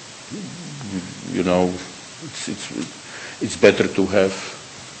 it's better to have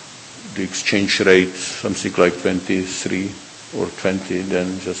the exchange rate something like 23 or 20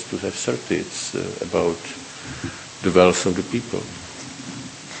 than just to have 30. It's about the wealth of the people.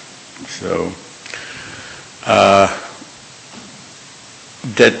 So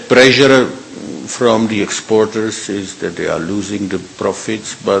that pressure from the exporters is that they are losing the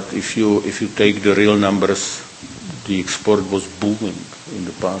profits, but if you take the real numbers, the export was booming in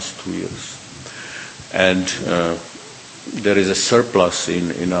the past 2 years. And there is a surplus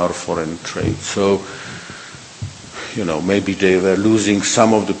in our foreign trade. So, maybe they were losing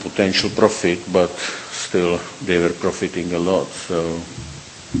some of the potential profit, but still they were profiting a lot. So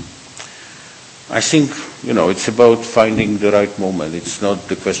I think, it's about finding the right moment. It's not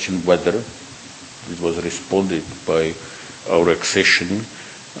the question whether. It was responded by our accession.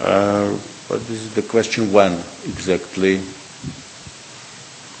 But this is the question when exactly.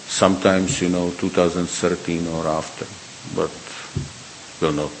 Sometimes, 2013 or after, but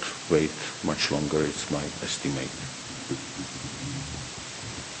will not wait much longer, it's my estimate.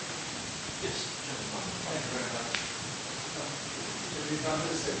 Yes, thank you very much. Can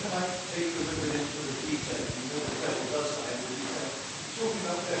I take you a little bit into the detail? The devil does lie in the detail. Talking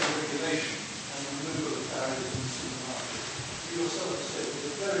about better regulation and the removal of barriers in the supermarket, you yourself said that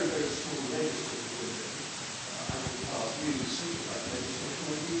a very, very small legislative window, I would pass really simplified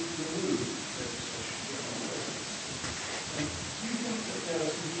legislation would be removed legislation beyond residence. And do you think that there are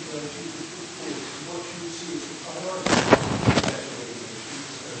some details you could put forward to what you see as the priority of better regulation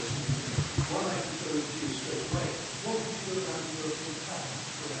as opposed to one I can go to you straight away? What would you do around the European pattern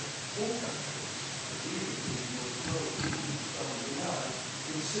where all countries, even in your world, even now,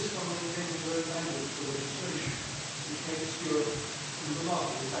 insist on maintaining their own language for legislation, which makes Europe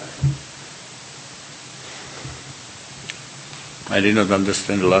remarkably fashion? I did not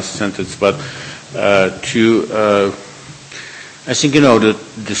understand the last sentence, but I think,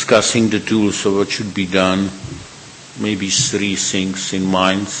 discussing the tools of what should be done, maybe 3 things in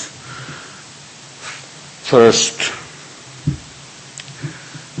mind. First,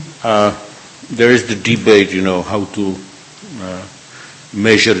 there is the debate, how to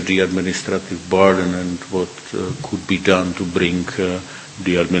measure the administrative burden and what could be done to bring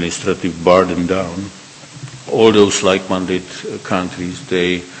the administrative burden down. All those like-minded countries,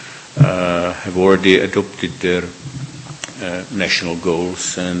 they have already adopted their national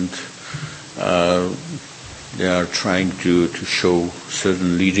goals, and they are trying to show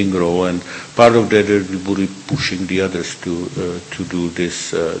certain leading role, and part of that will be pushing the others to do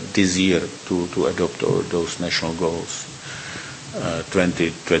this year, to adopt all those national goals,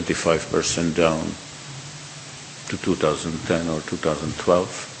 25% down to 2010 or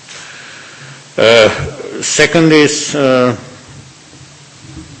 2012. Second is there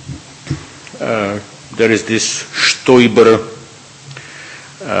is this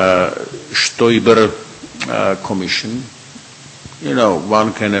Stoiber commission.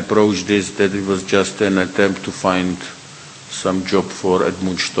 One can approach this that it was just an attempt to find some job for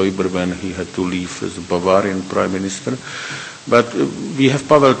Edmund Stoiber when he had to leave as a Bavarian prime minister. But we have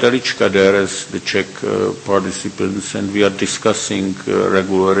Pavel Telička there as the Czech participants, and we are discussing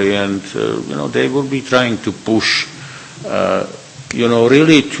regularly, and they will be trying to push,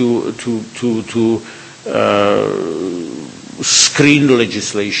 really to screen the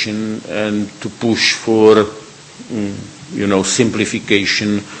legislation and to push for,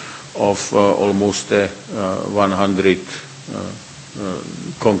 simplification of almost 100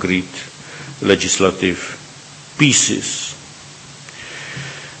 concrete legislative pieces.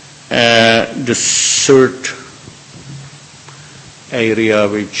 The third area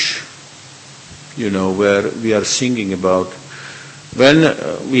which, where we are thinking about, when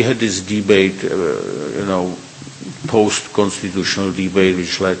we had this debate, post-constitutional debate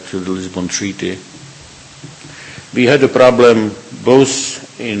which led to the Lisbon Treaty, we had a problem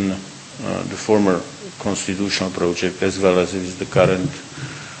both in the former constitutional project as well as with the current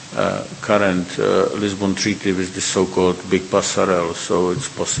Lisbon Treaty with the so-called Big Passerelle. So it's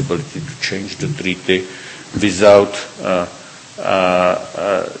possibility to change the treaty without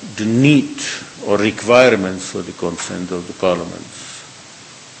the need or requirements for the consent of the parliaments.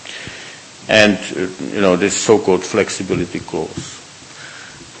 And, this so-called flexibility clause.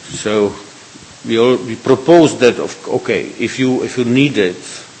 So we proposed that, if you need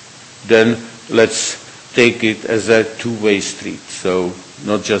it, then let's take it as a two-way street. So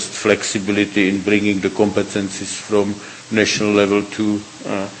not just flexibility in bringing the competencies from national level to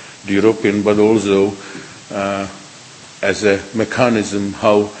the European, but also as a mechanism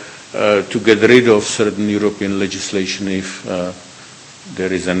how to get rid of certain European legislation if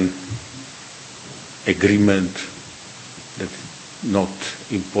there is an agreement that's not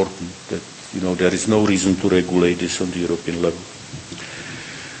important, that there is no reason to regulate this on the European level.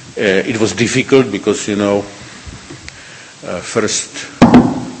 It was difficult because first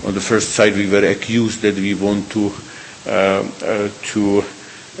on the first side we were accused that we want to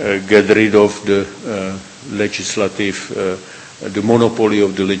get rid of the the monopoly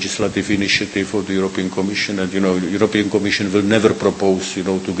of the legislative initiative of the European Commission, and the European Commission will never propose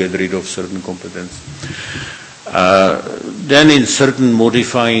to get rid of certain competence. Then in certain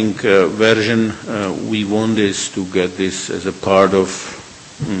modifying version we want this to get this as a part of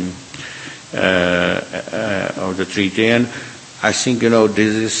the treaty, and I think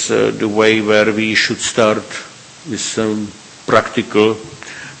this is the way where we should start with some practical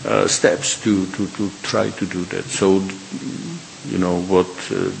steps to try to do that. So what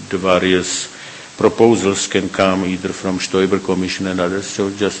the various proposals can come either from Stoiber Commission and others. So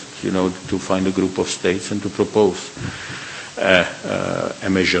just to find a group of states and to propose a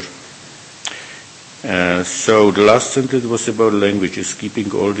measure. So the last sentence was about languages,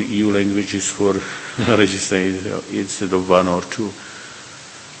 keeping all the EU languages for registration instead of one or two.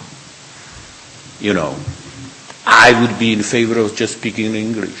 I would be in favor of just speaking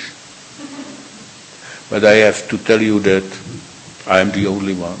English. But I have to tell you that I am the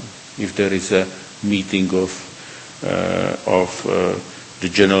only one. If there is a meeting of the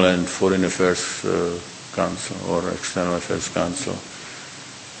General and Foreign Affairs Council or External Affairs Council,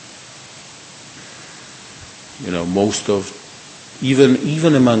 most of,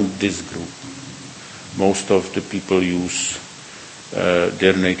 even among this group, most of the people use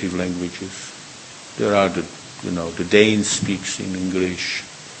their native languages. There are the Danes speaks in English,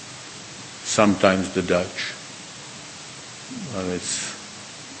 sometimes the Dutch. Well, it's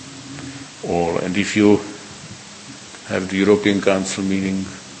all. And if you have the European Council meeting,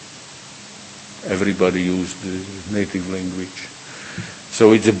 everybody uses the native language.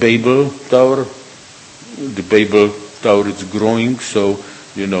 So it's a Babel Tower. The Babel Tower is growing, so,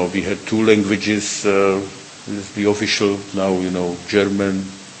 we had two languages, the official, now, German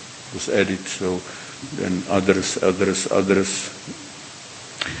was added, so then others.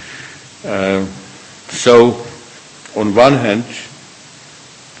 So, on one hand,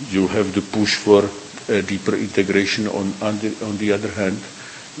 you have the push for deeper integration. On the other hand,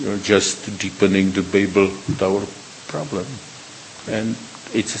 you're just deepening the Babel Tower problem. And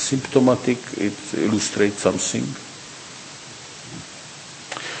it's symptomatic, it illustrates something.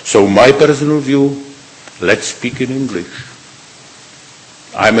 So my personal view, let's speak in English.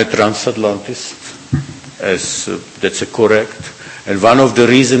 I'm a transatlantist, that's a correct. And one of the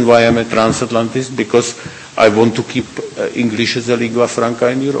reasons why I'm a transatlantist, because I want to keep English as a lingua franca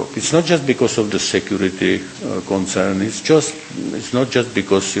in Europe. It's not just because of the security concern. It's not just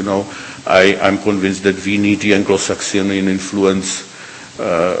because, I'm convinced that we need the Anglo-Saxon influence,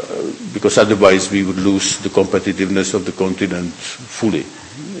 because otherwise we would lose the competitiveness of the continent fully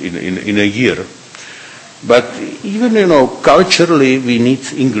in a year. But even, culturally we need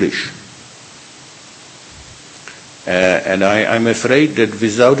English. And I'm afraid that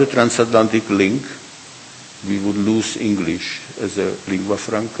without a transatlantic link, we would lose English as a lingua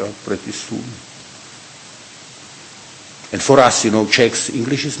franca pretty soon. And for us, Czechs,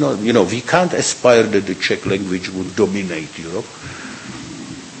 English is not, we can't aspire that the Czech language would dominate Europe.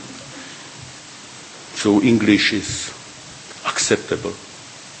 So English is acceptable.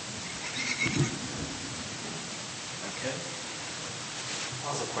 Okay.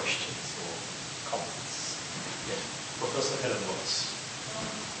 Other questions or comments? Yes, Professor Helen Watts.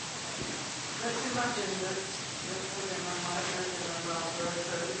 Let's imagine that within my mind and around very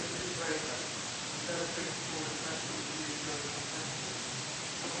early refrigerator, there are principles of questions to use very competitive.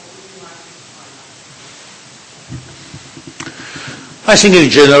 So what would you like to find out? I think in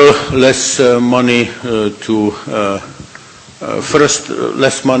general, less money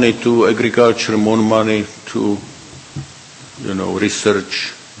less money to agriculture, more money to,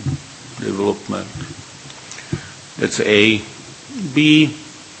 research, development. That's A. B,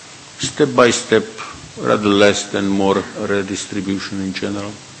 step by step, rather less than more redistribution in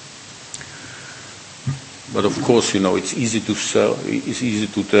general. But of course, it's easy to sell, it's easy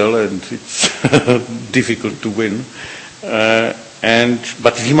to tell, and it's difficult to win.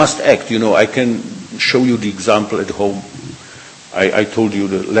 But we must act. I can show you the example at home. I told you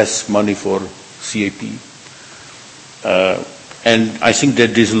the less money for CAP. And I think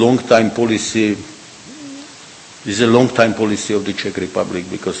that this long-time policy is a long-time policy of the Czech Republic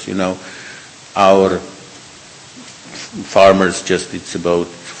because, our farmers it's about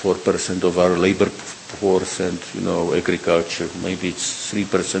 4% of our labor force and, agriculture, maybe it's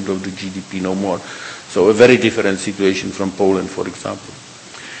 3% of the GDP, no more. So a very different situation from Poland, for example.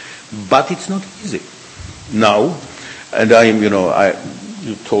 But it's not easy. Now, and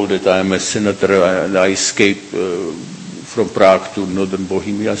you told that I'm a senator and I escaped from Prague to northern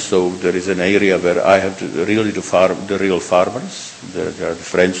Bohemia, so there is an area where I have the real farmers. They are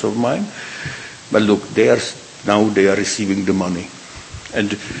friends of mine. But look, they are receiving the money.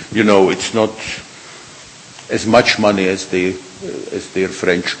 And, it's not as much money as their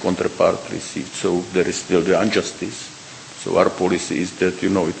French counterpart received. So there is still the injustice. So our policy is that,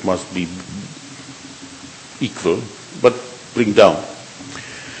 it must be equal, but bring down.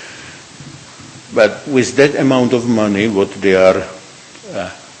 But with that amount of money, what they are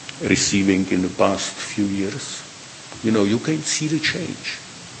receiving in the past few years, you can see the change.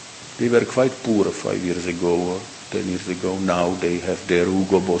 They were quite poor 5 years ago or 10 years ago. Now they have their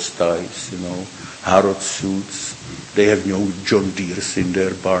Hugo Boss ties, Harrods suits. They have no John Deeres in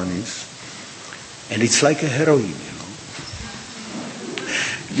their barneys. And it's like a heroin,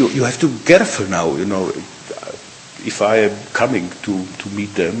 You have to be careful now, If I am coming to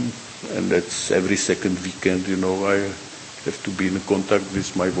meet them, and that's every second weekend, I have to be in contact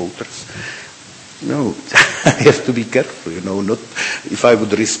with my voters. No, I have to be careful, not if I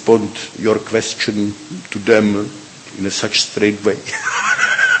would respond your question to them in a such straight way,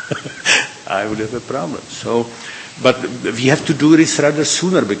 I would have a problem. So, but we have to do this rather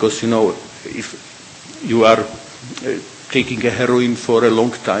sooner because, if you are taking a heroin for a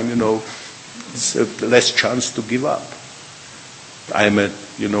long time, it's a less chance to give up. I am a,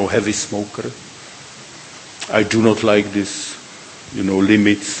 heavy smoker. I do not like this,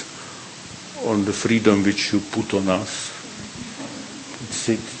 limits on the freedom which you put on us.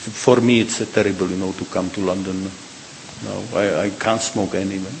 For me, it's terrible, to come to London now. I can't smoke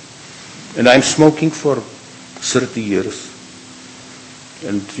anywhere. And I'm smoking for 30 years.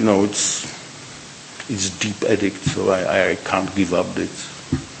 And, it's deep addict, so I can't give up this.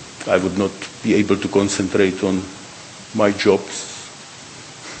 I would not be able to concentrate on my jobs.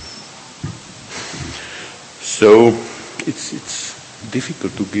 So it's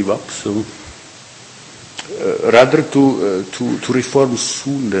difficult to give up. So rather to reform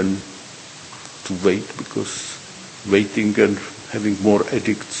soon than to wait, because waiting and having more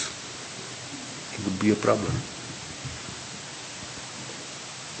addicts would be a problem.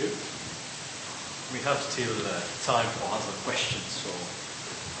 We have still time for other questions or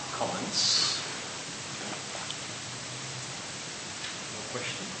comments. No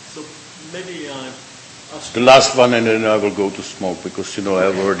question. So maybe I ask the last one, and then I will go to smoke because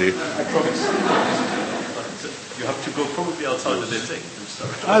I've already. I promise. You have to go probably outside the building. I'm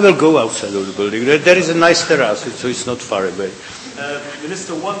sorry. I will go outside of the building. There is a nice terrace, so it's not far away.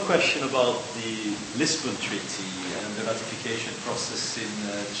 Minister, one question about the Lisbon Treaty and the ratification process in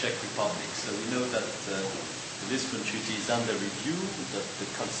the Czech Republic. So we know that the Lisbon Treaty is under review, that the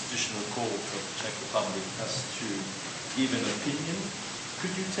Constitutional Court of the Czech Republic has to give an opinion.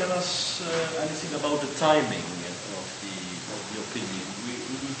 Could you tell us anything about the timing of the opinion?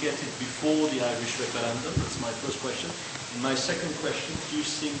 Will we get it before the Irish referendum? That's my first question. And my second question, do you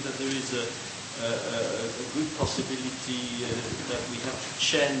think that there is a good possibility that we have to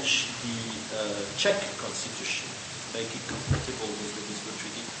change the Czech constitution, make it compatible with the Lisbon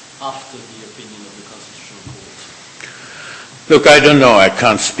Treaty after the opinion of the Constitutional Court? Look, I don't know. I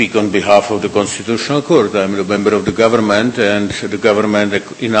can't speak on behalf of the Constitutional Court. I'm a member of the government, and the government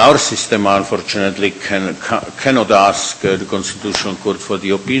in our system, unfortunately, cannot ask the Constitutional Court for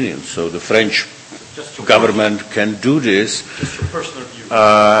the opinion. So the French government can do this. Just your personal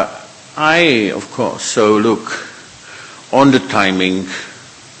view. Of course. So look, on the timing,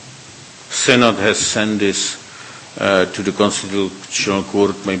 Senate has sent this to the Constitutional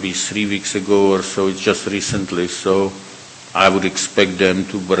Court maybe 3 weeks ago or so. It's just recently. So I would expect them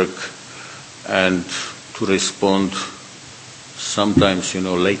to work and to respond sometimes,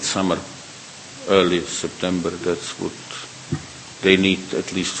 late summer, early September. That's what they need,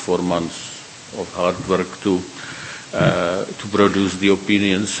 at least 4 months of hard work to produce the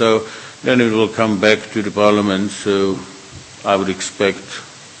opinion. So then it will come back to the Parliament. So I would expect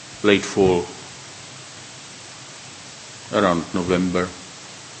late fall, around November.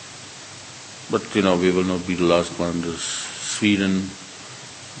 But, we will not be the last one. Sweden,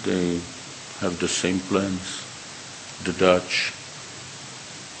 they have the same plans. The Dutch.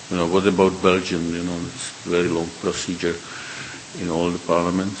 What about Belgium? It's a very long procedure in all the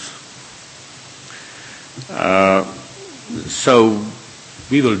parliaments. So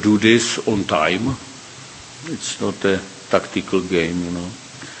we will do this on time. It's not a tactical game,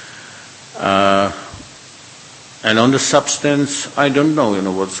 And on the substance, I don't know,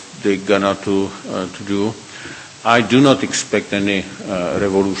 what they're gonna to do. I do not expect any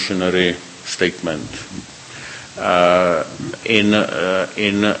revolutionary statement. In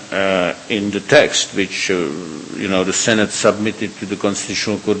the text which the Senate submitted to the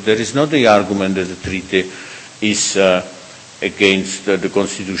Constitutional Court, there is not the argument that the treaty is against the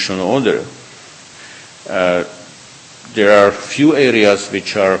constitutional order. There are few areas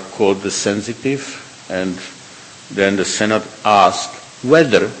which are called the sensitive, and then the Senate asked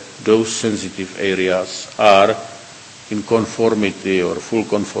whether those sensitive areas are in conformity or full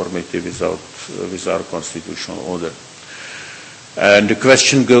conformity with our constitutional order. And the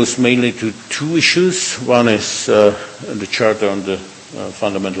question goes mainly to 2 issues. One is the Charter on the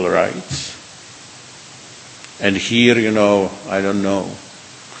Fundamental Rights. And here, I don't know,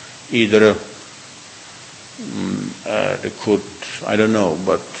 either they could, I don't know,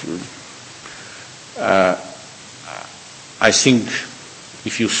 but I think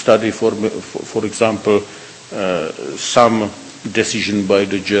if you study, for example, some decision by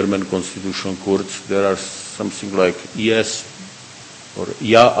the German Constitutional Courts, there are something like yes or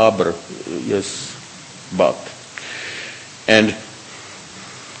ja, aber, yes, but. And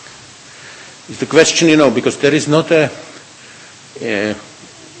it's the question, because there is not a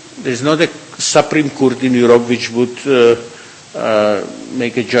Supreme Court in Europe which would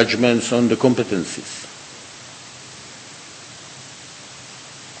make a judgment on the competencies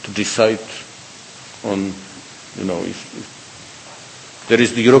to decide on, if there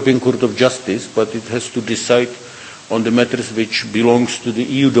is the European Court of Justice, but it has to decide on the matters which belongs to the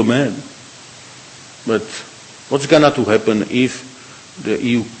EU domain. But what's going to happen if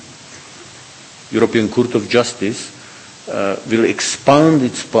the European Court of Justice will expand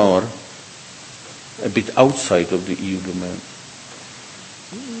its power a bit outside of the EU domain?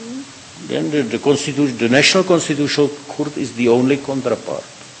 Then the National Constitutional Court is the only counterpart.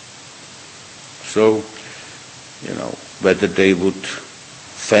 So, whether they would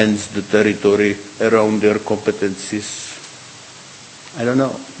fence the territory around their competencies, I don't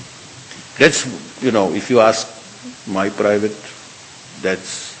know. That's, if you ask my private, that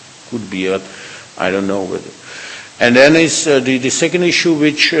could be, I don't know whether. And then is the second issue,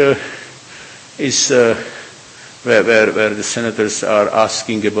 which is where the senators are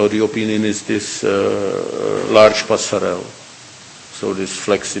asking about the opinion, is this large passerelle. So this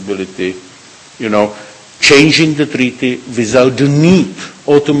flexibility, changing the treaty without the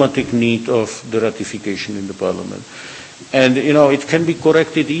automatic need of the ratification in the parliament. And, it can be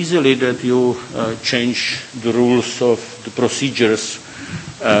corrected easily that you change the rules of the procedures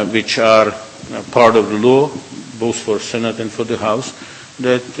which are part of the law, both for Senate and for the House,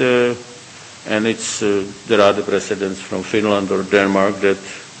 that, and there are the precedents from Finland or Denmark that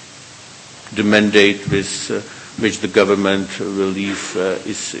the mandate which the government will leave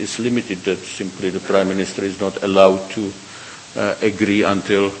is limited, that simply the Prime Minister is not allowed to agree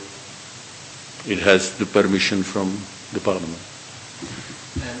until it has the permission from the Parliament.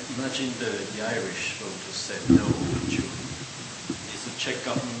 And imagine the Irish voters said no in June. Is the Czech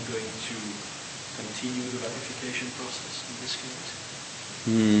government going to continue the ratification process in this case?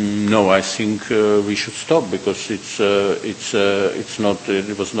 No, I think we should stop, because it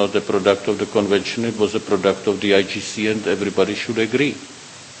was not a product of the convention, it was a product of the IGC, and everybody should agree.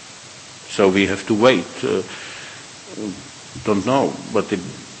 So we have to wait. don't know, but it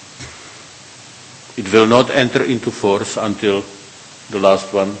will not enter into force until the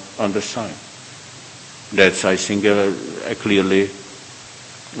last one undersigned. That's, I think, a clearly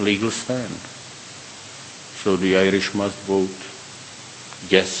legal stand. So the Irish must vote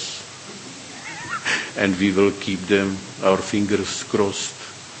yes, and we will keep our fingers crossed.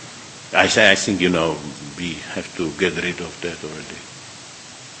 I think, we have to get rid of that already.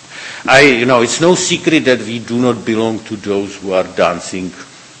 It's no secret that we do not belong to those who are dancing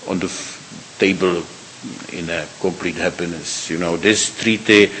on the table in a complete happiness. This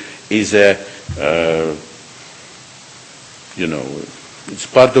treaty is it's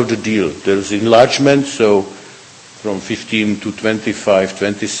part of the deal. There's enlargement, so from 15 to 25,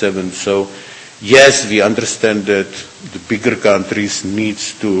 27. So yes, we understand that the bigger countries need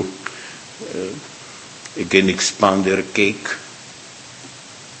to again expand their cake.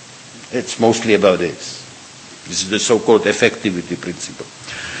 It's mostly about this. This is the so-called effectivity principle.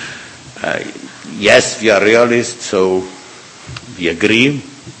 Yes, we are realists, so we agree.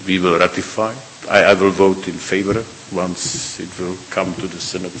 We will ratify. I will vote in favor once it will come to the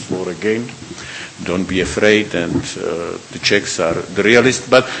Senate floor again. Don't be afraid, and the Czechs are the realists.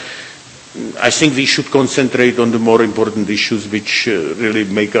 But I think we should concentrate on the more important issues which really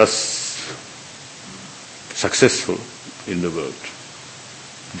make us successful in the world.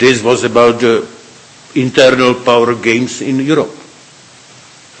 This was about the internal power games in Europe,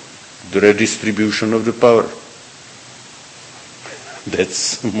 the redistribution of the power.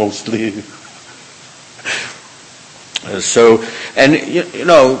 That's mostly so. And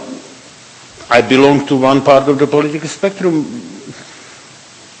I belong to one part of the political spectrum,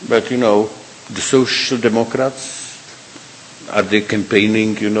 but the Social Democrats, are they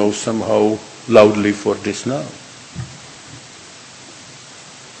campaigning somehow loudly for this now?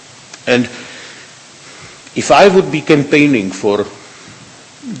 And if I would be campaigning for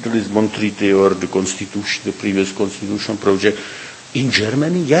the Lisbon Treaty or the Constitution, the previous Constitution project, in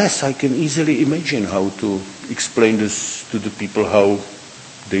Germany, yes, I can easily imagine how to explain this to the people, how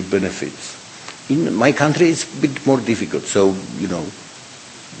they benefit. In my country, it's a bit more difficult. So,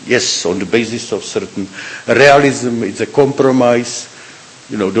 yes, on the basis of certain realism, it's a compromise.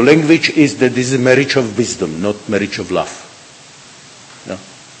 The language is that this is a marriage of wisdom, not marriage of love. Yeah?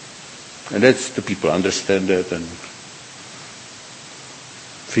 And that's the people understand that, and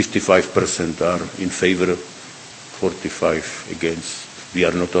 55% are in favor, 45 against. We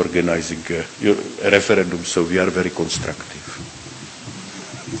are not organizing a referendum, so we are very constructive.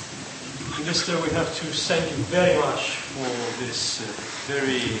 Minister, we have to thank you very much for this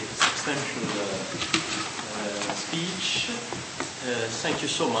very substantial speech. Thank you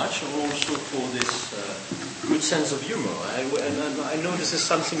so much, and also for this good sense of humor. I know this is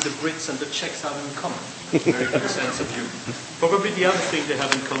something the Brits and the Czechs have in common. Very good sense of humor. Probably the other thing they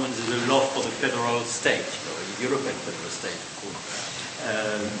have in common is a love for the federal state, the European federal state, of course.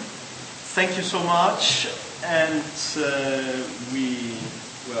 Thank you so much, and we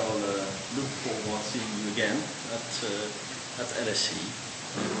look forward to seeing you again at LSE.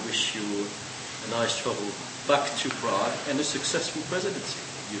 I wish you a nice travel back to Prague and a successful presidency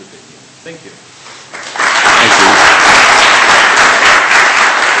of the European Union. Thank you.